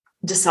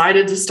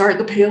decided to start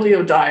the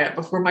paleo diet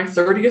before my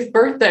 30th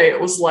birthday. It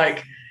was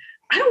like,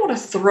 I don't want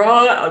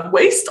to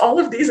waste all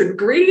of these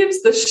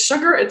ingredients, the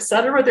sugar,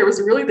 etc. There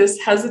was really this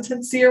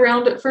hesitancy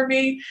around it for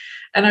me.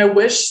 And I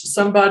wish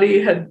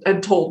somebody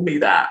had told me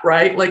that,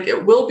 right? Like,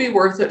 it will be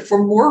worth it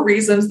for more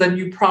reasons than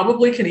you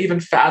probably can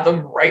even fathom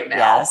right now.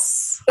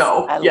 Yes.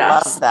 So I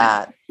love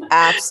that.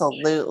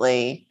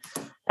 Absolutely.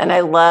 And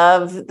I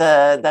love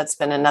that's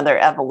been another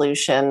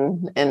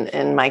evolution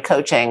in my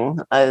coaching,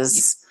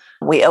 as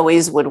we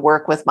always would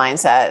work with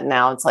mindset.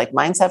 Now it's like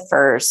mindset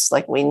first.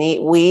 Like we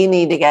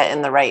need to get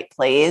in the right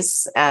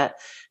place and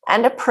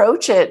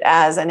approach it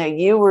as, I know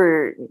you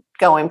were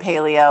going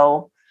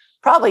paleo,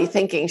 probably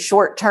thinking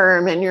short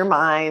term in your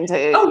mind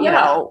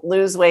to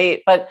lose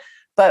weight, but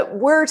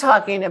we're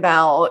talking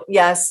about,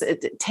 yes,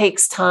 it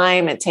takes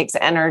time, it takes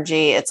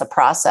energy, it's a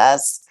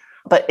process,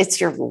 but it's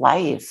your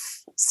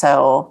life.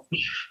 So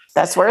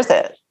that's worth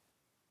it.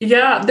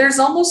 Yeah, there's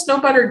almost no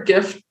better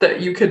gift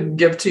that you can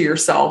give to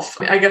yourself.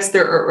 I guess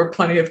there are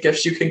plenty of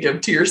gifts you can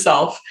give to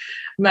yourself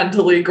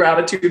mentally,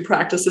 gratitude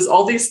practices,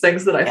 all these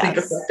things that I think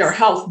affect our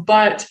health.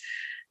 But,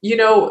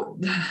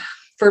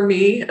 for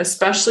me,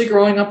 especially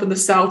growing up in the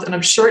South, and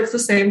I'm sure it's the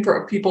same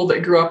for people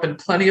that grew up in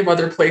plenty of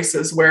other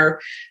places where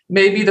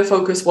maybe the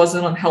focus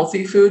wasn't on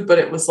healthy food, but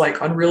it was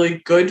like on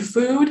really good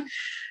food.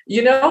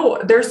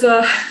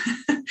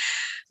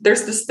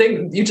 There's this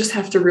thing, you just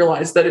have to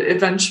realize that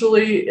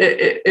eventually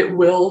it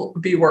will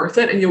be worth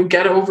it, and you'll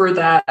get over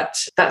that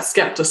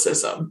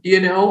skepticism,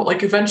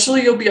 like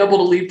eventually you'll be able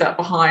to leave that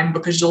behind,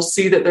 because you'll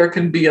see that there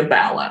can be a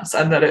balance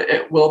and that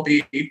it will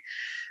be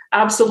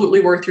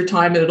absolutely worth your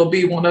time. And it'll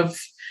be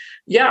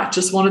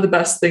just one of the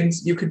best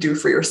things you could do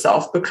for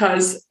yourself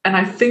and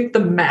I think the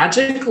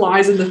magic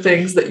lies in the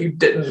things that you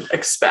didn't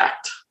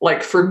expect.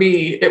 Like for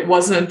me,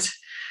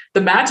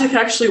 the magic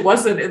actually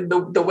wasn't in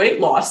the weight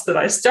loss that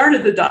I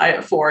started the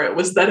diet for. It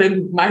was that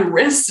my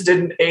wrists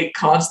didn't ache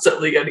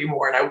constantly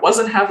anymore. And I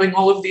wasn't having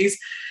all of these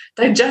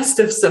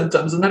digestive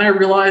symptoms. And then I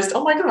realized,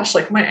 oh my gosh,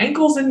 like my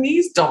ankles and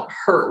knees don't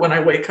hurt when I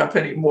wake up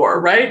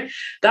anymore, right?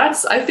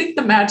 I think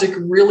the magic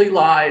really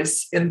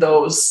lies in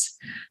those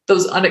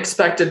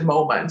unexpected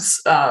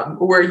moments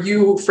where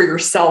you for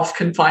yourself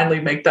can finally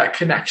make that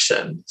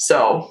connection.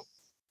 So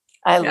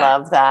I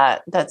love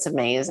that. That's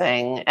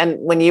amazing. And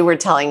when you were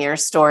telling your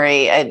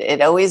story,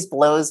 it always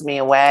blows me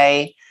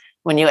away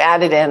when you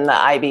added in the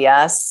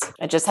IBS.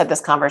 I just had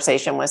this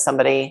conversation with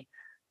somebody.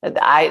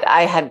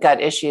 I had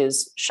gut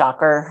issues,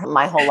 shocker,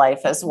 my whole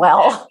life as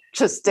well.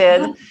 Just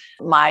did.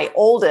 My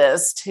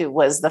oldest, who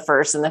was the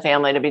first in the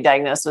family to be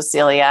diagnosed with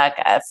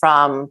celiac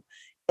from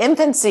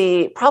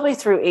infancy, probably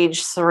through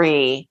age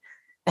 3,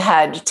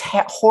 had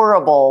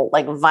horrible,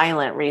 like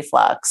violent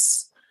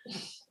reflux.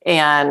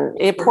 And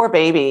a poor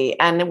baby.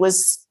 And it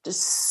was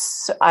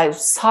just, I'm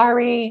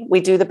sorry,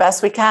 we do the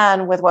best we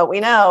can with what we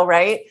know,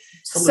 right?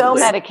 Absolutely. So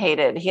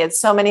medicated. He had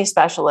so many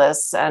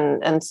specialists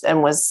and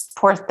was,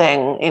 poor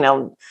thing,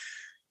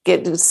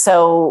 get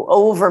so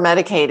over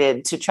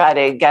medicated to try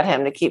to get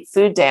him to keep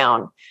food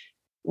down.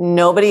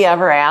 Nobody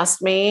ever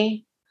asked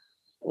me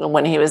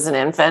when he was an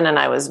infant and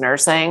I was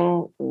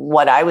nursing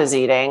what I was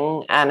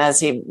eating. And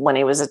when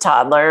he was a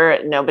toddler,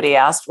 nobody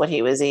asked what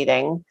he was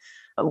eating.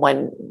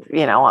 When,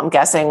 I'm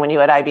guessing when you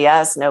had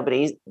IBS,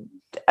 nobody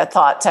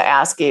thought to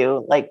ask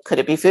you, like, could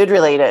it be food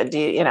related?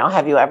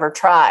 Have you ever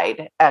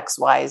tried X,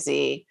 Y,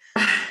 Z?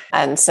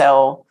 And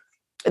so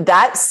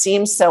that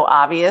seems so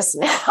obvious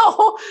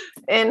now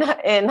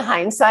in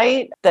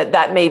hindsight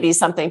that may be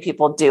something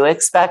people do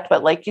expect.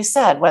 But like you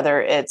said,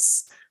 whether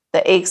it's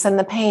the aches and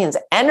the pains,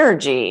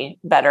 energy,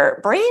 better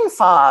brain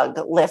fog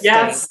lifting.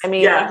 Yes,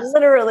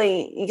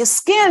 literally your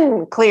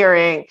skin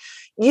clearing,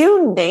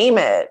 you name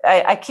it.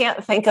 I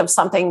can't think of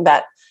something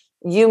that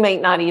you may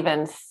not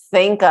even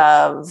think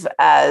of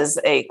as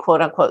a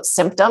quote unquote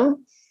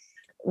symptom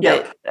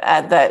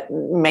that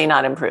may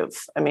not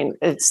improve. I mean,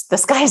 the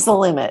sky's the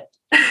limit.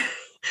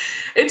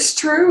 It's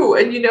true.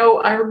 And,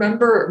 I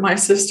remember my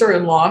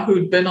sister-in-law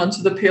who'd been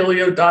onto the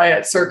paleo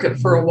diet circuit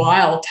for a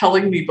while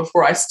telling me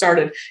before I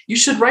started, you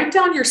should write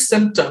down your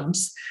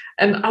symptoms.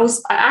 And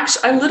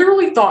I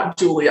literally thought,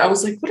 Julie, I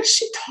was like, what is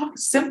she talking?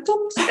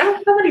 Symptoms? I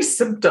don't have any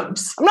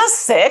symptoms. I'm not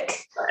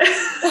sick.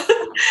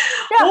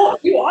 Well,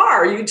 you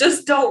are. You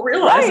just don't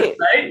realize it,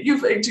 right? You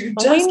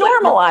just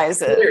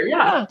normalize it.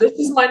 Yeah, this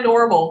is my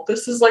normal.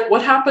 This is like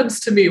what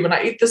happens to me when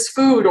I eat this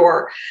food,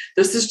 or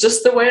this is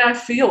just the way I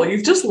feel.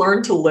 You've just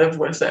learned to live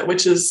with it,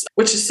 which is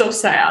so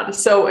sad.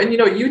 So, and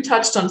you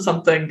touched on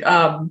something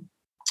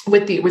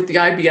with the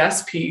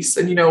IBS piece,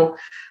 and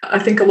I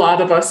think a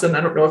lot of us, and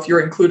I don't know if you're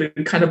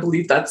included, kind of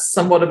believe that's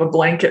somewhat of a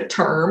blanket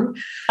term.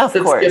 Of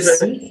course.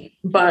 Given.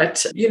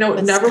 But, it's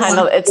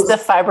it's the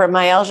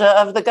fibromyalgia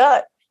of the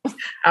gut.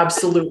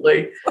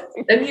 Absolutely.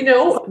 And,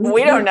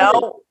 we don't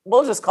know.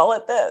 We'll just call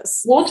it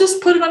this. We'll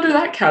just put it under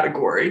that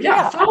category.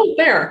 Yeah. Follow it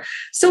there.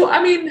 So,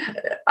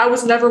 I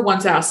was never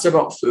once asked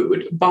about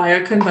food by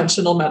a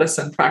conventional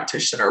medicine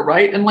practitioner,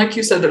 right? And like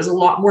you said, there's a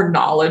lot more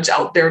knowledge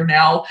out there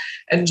now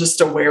and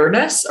just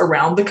awareness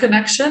around the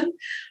connection.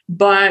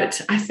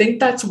 But I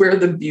think that's where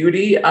the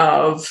beauty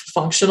of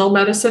functional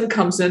medicine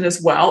comes in as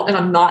well. And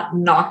I'm not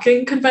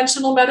knocking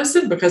conventional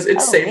medicine because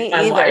it saved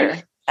my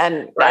life.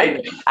 And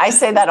right? I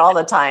say that all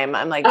the time.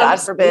 I'm like, God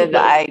forbid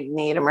I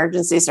need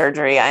emergency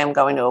surgery. I am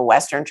going to a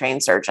Western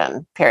trained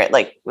surgeon, period.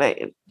 Like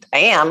I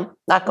am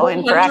not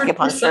going 100%. For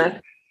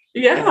acupuncture.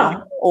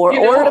 Yeah. Or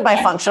to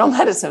my functional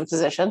medicine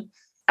physician.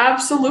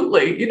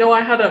 Absolutely.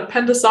 I had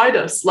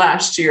appendicitis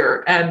last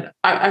year, and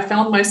I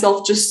found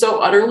myself just so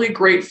utterly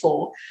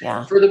grateful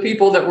for the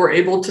people that were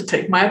able to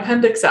take my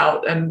appendix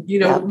out and,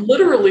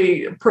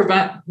 literally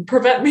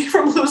prevent me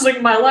from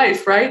losing my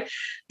life. Right.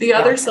 The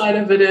other side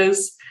of it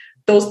is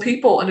those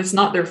people, and it's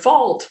not their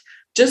fault,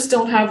 just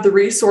don't have the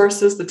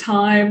resources, the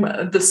time,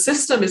 the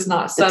system is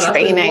not set up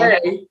in a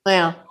way.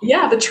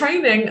 The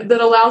training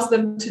that allows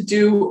them to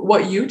do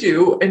what you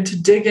do and to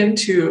dig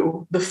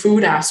into the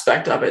food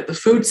aspect of it, the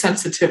food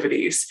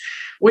sensitivities,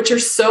 which are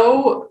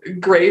so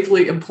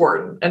gravely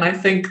important. And I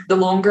think the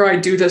longer I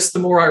do this, the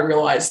more I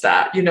realize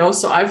that,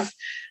 so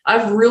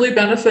I've really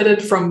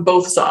benefited from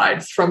both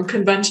sides, from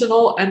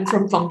conventional and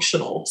from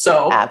functional.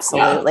 So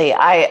absolutely. Yeah.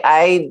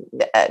 I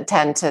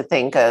tend to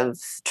think of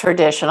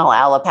traditional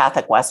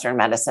allopathic Western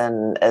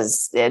medicine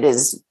as it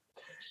is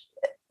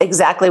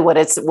exactly what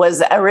it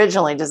was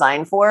originally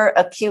designed for,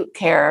 acute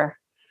care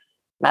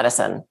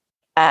medicine.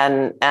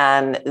 And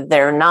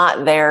they're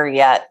not there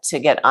yet to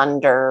get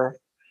under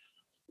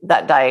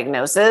that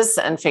diagnosis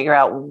and figure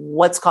out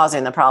what's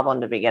causing the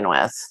problem to begin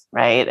with,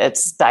 right?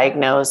 It's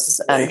diagnose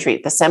and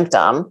treat the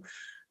symptom.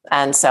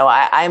 And so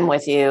I'm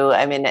with you.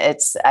 I mean,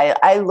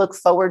 I look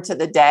forward to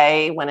the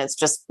day when it's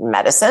just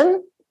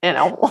medicine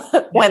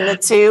when the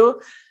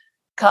two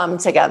come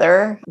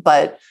together,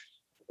 but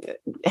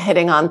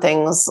hitting on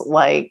things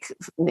like,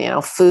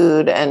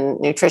 food and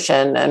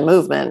nutrition and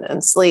movement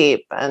and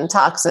sleep and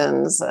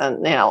toxins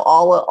and,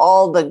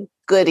 all the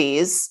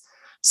goodies,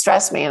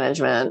 stress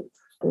management.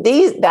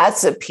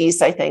 That's a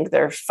piece I think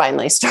they're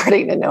finally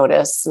starting to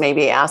notice,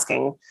 maybe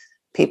asking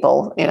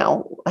people,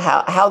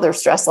 how their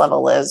stress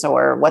level is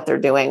or what they're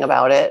doing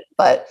about it.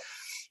 But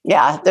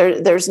yeah,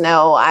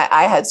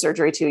 I had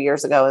surgery 2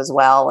 years ago as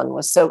well, and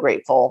was so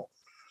grateful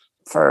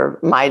for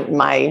my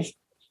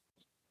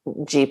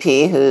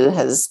GP, who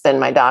has been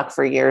my doc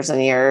for years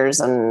and years,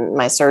 and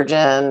my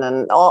surgeon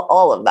and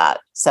all of that.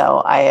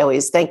 So I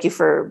always thank you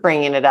for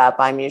bringing it up.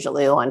 I'm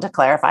usually the one to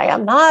clarify.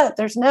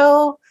 There's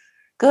no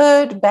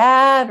good,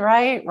 bad,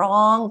 right,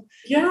 wrong.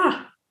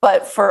 Yeah.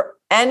 But for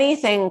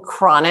anything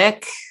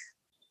chronic,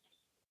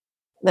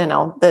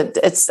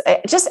 it's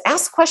just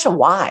ask the question,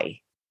 why?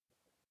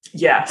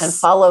 Yes. And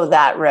follow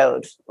that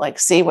road. Like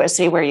see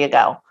where you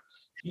go.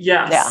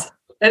 Yes. Yeah.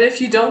 And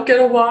if you don't get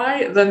a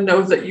why, then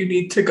know that you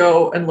need to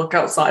go and look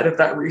outside of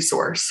that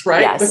resource,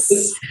 right? Yes.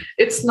 Because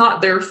it's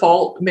not their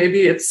fault.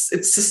 Maybe it's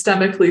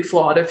systemically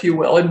flawed, if you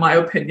will, in my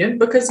opinion,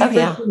 because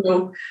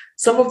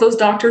some of those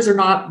doctors are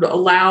not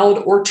allowed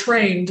or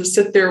trained to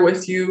sit there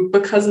with you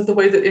because of the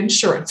way that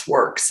insurance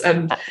works.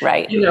 And,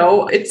 right.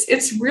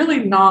 it's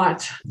really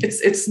not,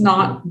 it's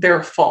not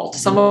their fault.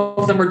 Some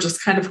of them are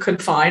just kind of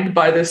confined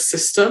by this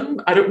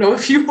system. I don't know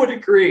if you would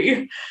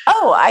agree.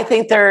 Oh, I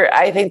think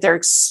they're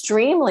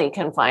extremely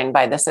confined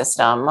by the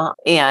system.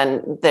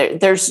 And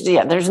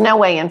there's no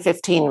way in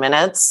 15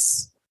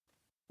 minutes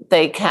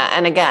they can.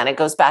 And again, it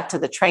goes back to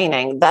the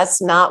training.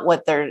 That's not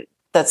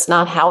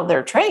how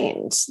they're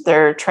trained.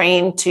 They're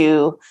trained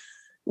to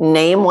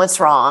name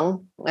what's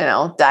wrong,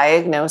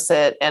 diagnose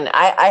it. And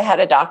I had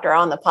a doctor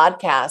on the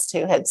podcast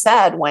who had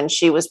said when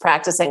she was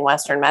practicing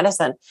Western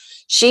medicine,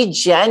 she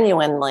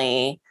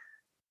genuinely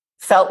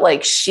felt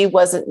like she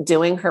wasn't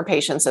doing her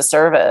patients a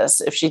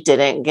service if she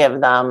didn't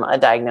give them a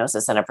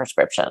diagnosis and a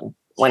prescription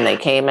when they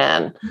came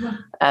in.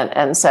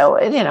 And so,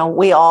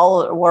 we're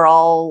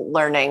all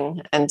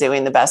learning and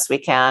doing the best we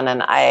can.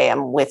 And I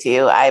am with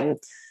you.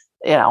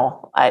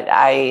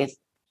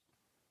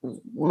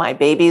 My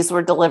babies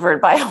were delivered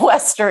by a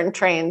Western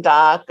trained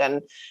doc,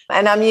 and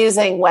I'm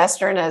using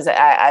Western as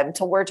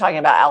we're talking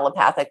about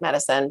allopathic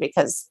medicine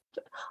because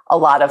a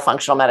lot of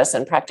functional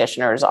medicine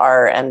practitioners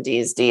are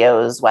MDs,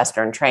 DOs,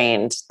 Western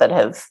trained that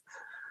have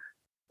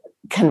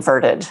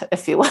converted,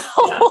 if you will.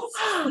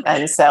 Yes.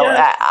 And so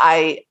yes.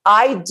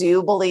 I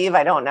do believe,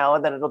 I don't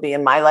know that it'll be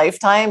in my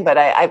lifetime, but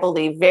I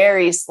believe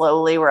very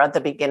slowly we're at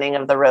the beginning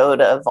of the road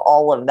of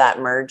all of that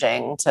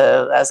merging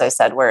to, as I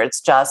said, where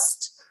it's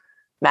just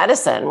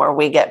medicine, where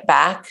we get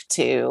back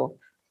to,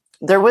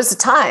 there was a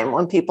time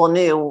when people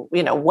knew,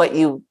 what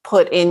you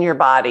put in your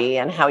body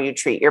and how you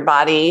treat your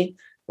body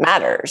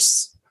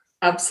matters.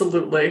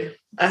 Absolutely.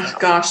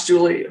 Gosh,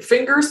 Julie,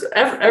 fingers,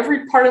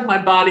 every part of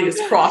my body is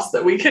crossed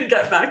that we can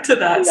get back to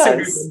that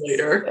sooner than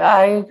later.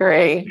 I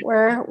agree.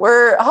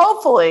 We're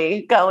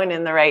hopefully going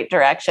in the right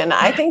direction.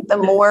 I think the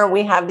more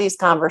we have these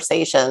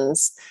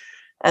conversations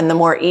and the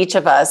more each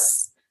of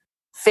us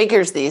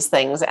figures these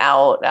things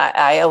out,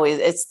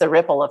 it's the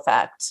ripple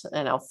effect.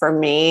 For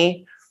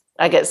me,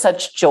 I get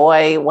such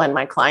joy when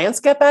my clients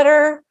get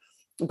better.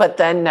 But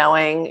then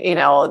knowing,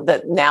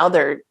 that now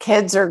their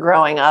kids are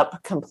growing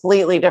up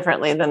completely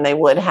differently than they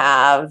would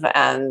have,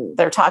 and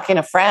they're talking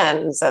to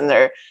friends, and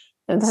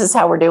this is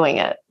how we're doing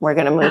it. We're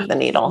going to move the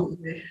needle.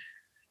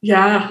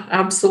 Yeah,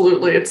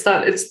 absolutely. It's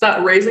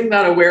that raising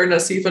that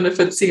awareness, even if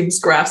it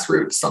seems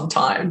grassroots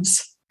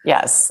sometimes.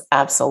 Yes,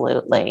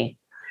 absolutely.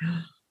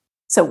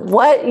 So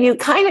what you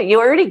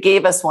already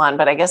gave us one,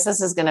 but I guess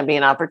this is going to be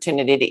an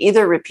opportunity to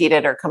either repeat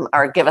it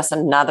or give us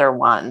another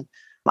one.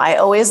 I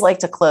always like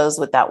to close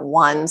with that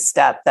one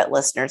step that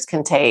listeners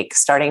can take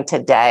starting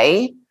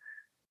today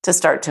to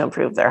start to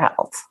improve their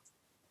health.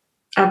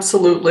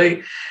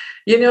 Absolutely.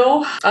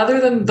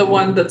 Other than the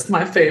one that's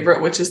my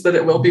favorite, which is that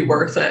it will be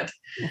worth it,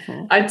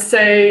 I'd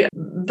say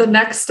the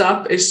next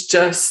step is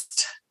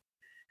just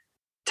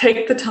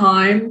take the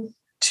time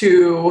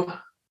to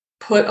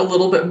put a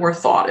little bit more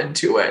thought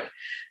into it.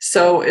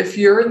 So if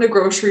you're in the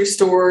grocery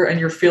store and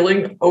you're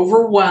feeling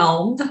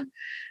overwhelmed,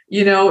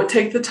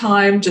 take the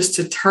time just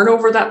to turn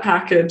over that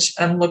package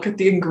and look at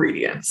the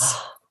ingredients,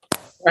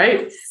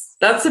 right?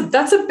 That's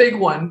a big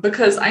one,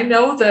 because I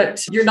know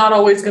that you're not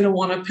always going to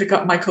want to pick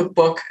up my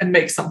cookbook and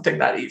make something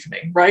that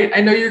evening, right?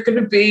 I know you're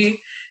going to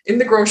be in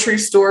the grocery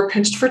store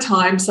pinched for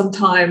time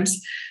sometimes.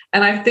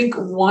 And I think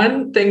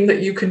one thing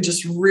that you can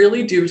just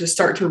really do to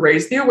start to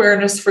raise the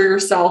awareness for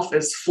yourself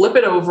is flip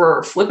it over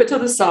or flip it to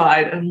the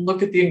side and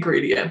look at the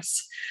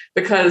ingredients,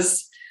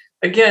 because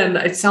again,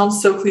 it sounds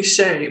so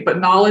cliche, but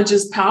knowledge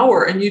is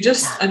power. And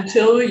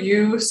until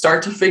you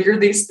start to figure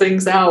these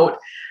things out,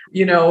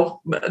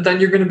 then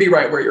you're going to be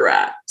right where you're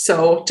at.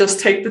 So just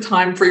take the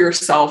time for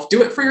yourself,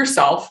 do it for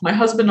yourself. My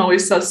husband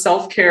always says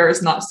self-care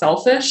is not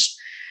selfish.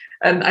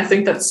 And I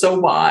think that's so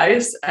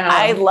wise.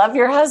 I love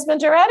your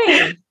husband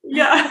already.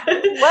 Yeah.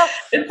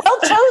 Well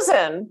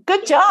chosen.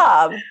 Good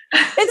job.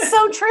 It's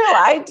so true.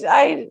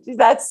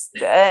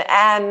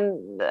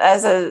 And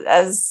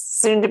as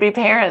soon to be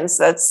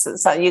parents,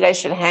 so you guys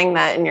should hang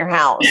that in your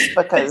house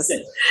because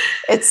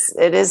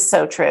it is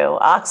so true.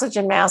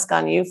 Oxygen mask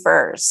on you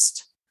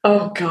first.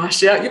 Oh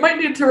gosh, yeah. You might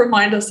need to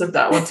remind us of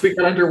that once we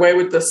get underway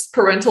with this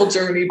parental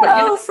journey.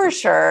 But for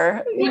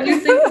sure. When you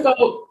think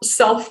about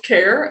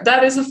self-care,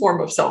 that is a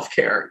form of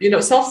self-care.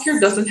 Self-care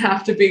doesn't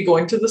have to be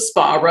going to the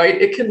spa, right?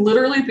 It can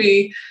literally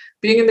be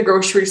being in the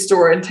grocery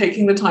store and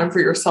taking the time for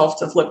yourself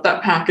to flip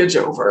that package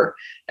over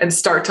and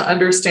start to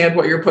understand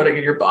what you're putting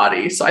in your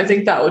body. So I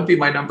think that would be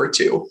my number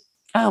 2.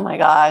 Oh my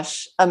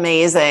gosh.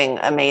 Amazing,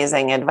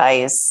 amazing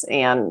advice.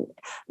 And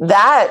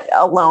that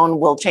alone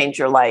will change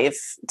your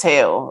life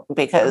too,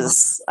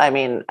 because I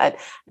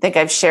think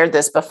I've shared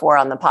this before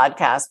on the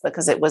podcast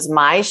because it was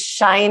my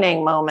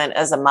shining moment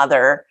as a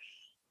mother.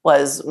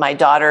 Was my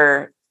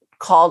daughter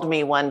called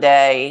me one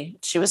day.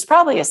 She was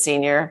probably a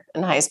senior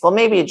in high school,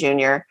 maybe a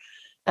junior.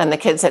 And the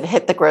kids had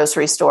hit the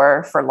grocery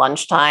store for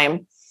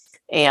lunchtime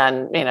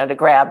and, to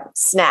grab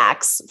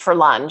snacks for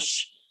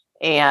lunch.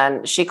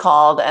 And she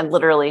called and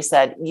literally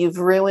said, "You've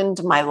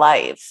ruined my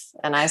life."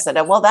 And I said,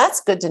 "Well, that's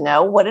good to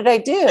know. What did I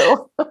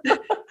do?"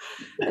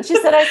 And she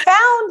said, "I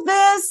found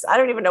this." I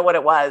don't even know what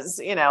it was,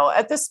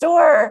 at the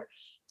store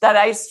that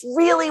I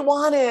really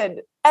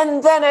wanted.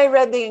 And then I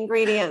read the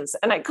ingredients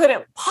and I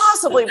couldn't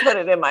possibly put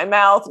it in my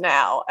mouth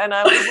now. And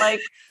I was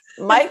like,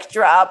 mic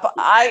drop.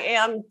 I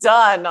am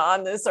done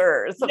on this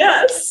earth.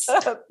 Yes.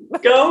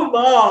 Go,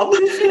 Mom.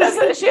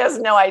 She has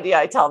no idea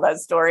I tell that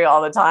story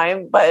all the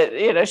time, but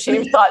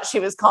she thought she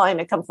was calling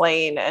to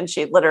complain and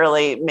she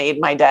literally made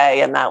my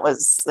day. And that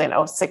was,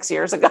 6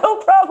 years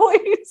ago, probably.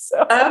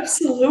 So,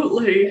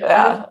 absolutely.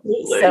 Yeah.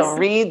 Absolutely. So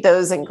read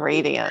those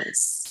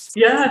ingredients.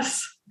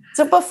 Yes.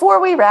 So before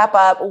we wrap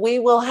up, we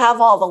will have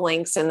all the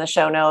links in the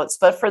show notes,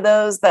 but for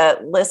those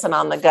that listen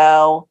on the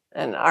go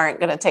and aren't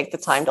going to take the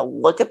time to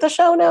look at the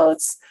show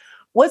notes,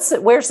 where's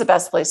the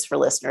best place for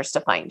listeners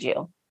to find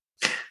you?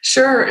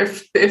 Sure.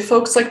 If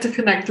folks like to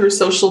connect through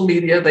social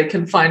media, they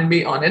can find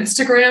me on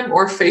Instagram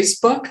or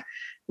Facebook.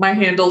 My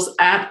handle's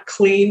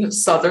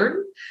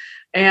 @CleanSouthern.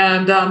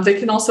 And they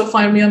can also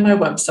find me on my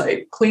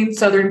website,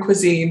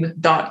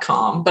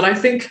 cleansoutherncuisine.com. But I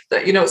think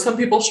that, some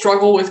people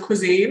struggle with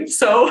cuisine.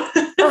 So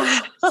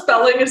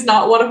spelling is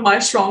not one of my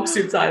strong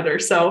suits either.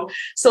 So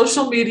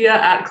social media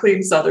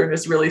 @CleanSouthern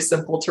is really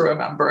simple to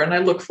remember. And I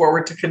look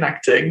forward to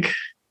connecting.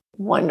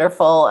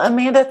 Wonderful.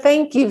 Amanda,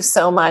 thank you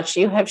so much.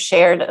 You have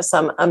shared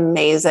some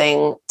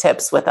amazing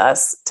tips with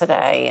us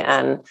today.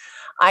 And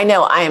I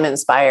know I am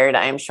inspired.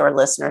 I am sure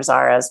listeners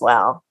are as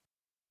well.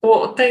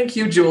 Well, thank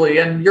you, Julie.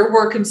 And your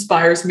work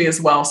inspires me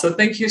as well. So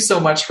thank you so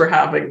much for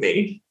having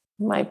me.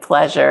 My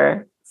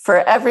pleasure. For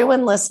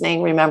everyone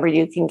listening, remember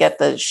you can get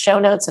the show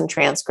notes and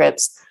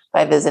transcripts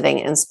by visiting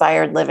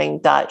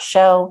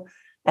inspiredliving.show.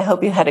 I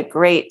hope you had a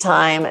great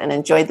time and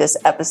enjoyed this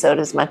episode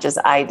as much as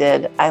I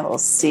did. I will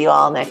see you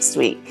all next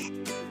week.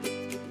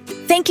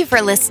 Thank you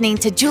for listening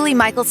to Julie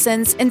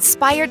Michelson's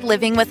Inspired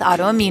Living with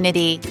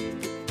Autoimmunity.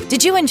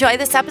 Did you enjoy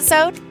this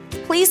episode?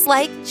 Please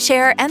like,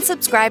 share, and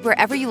subscribe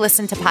wherever you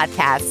listen to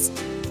podcasts.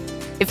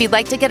 If you'd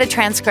like to get a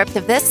transcript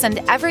of this and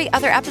every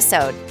other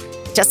episode,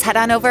 just head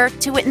on over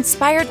to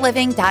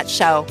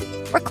inspiredliving.show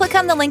or click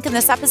on the link in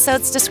this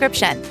episode's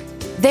description.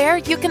 There,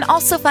 you can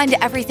also find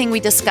everything we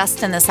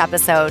discussed in this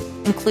episode,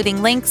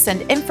 including links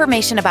and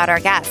information about our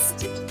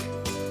guest.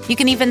 You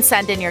can even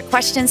send in your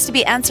questions to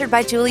be answered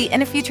by Julie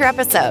in a future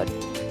episode.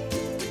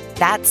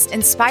 That's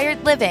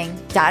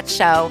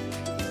inspiredliving.show.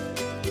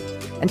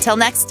 Until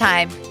next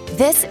time,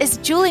 this is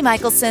Julie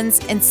Michelson's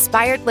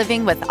Inspired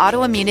Living with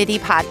Autoimmunity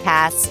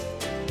podcast,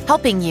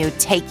 helping you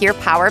take your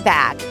power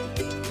back.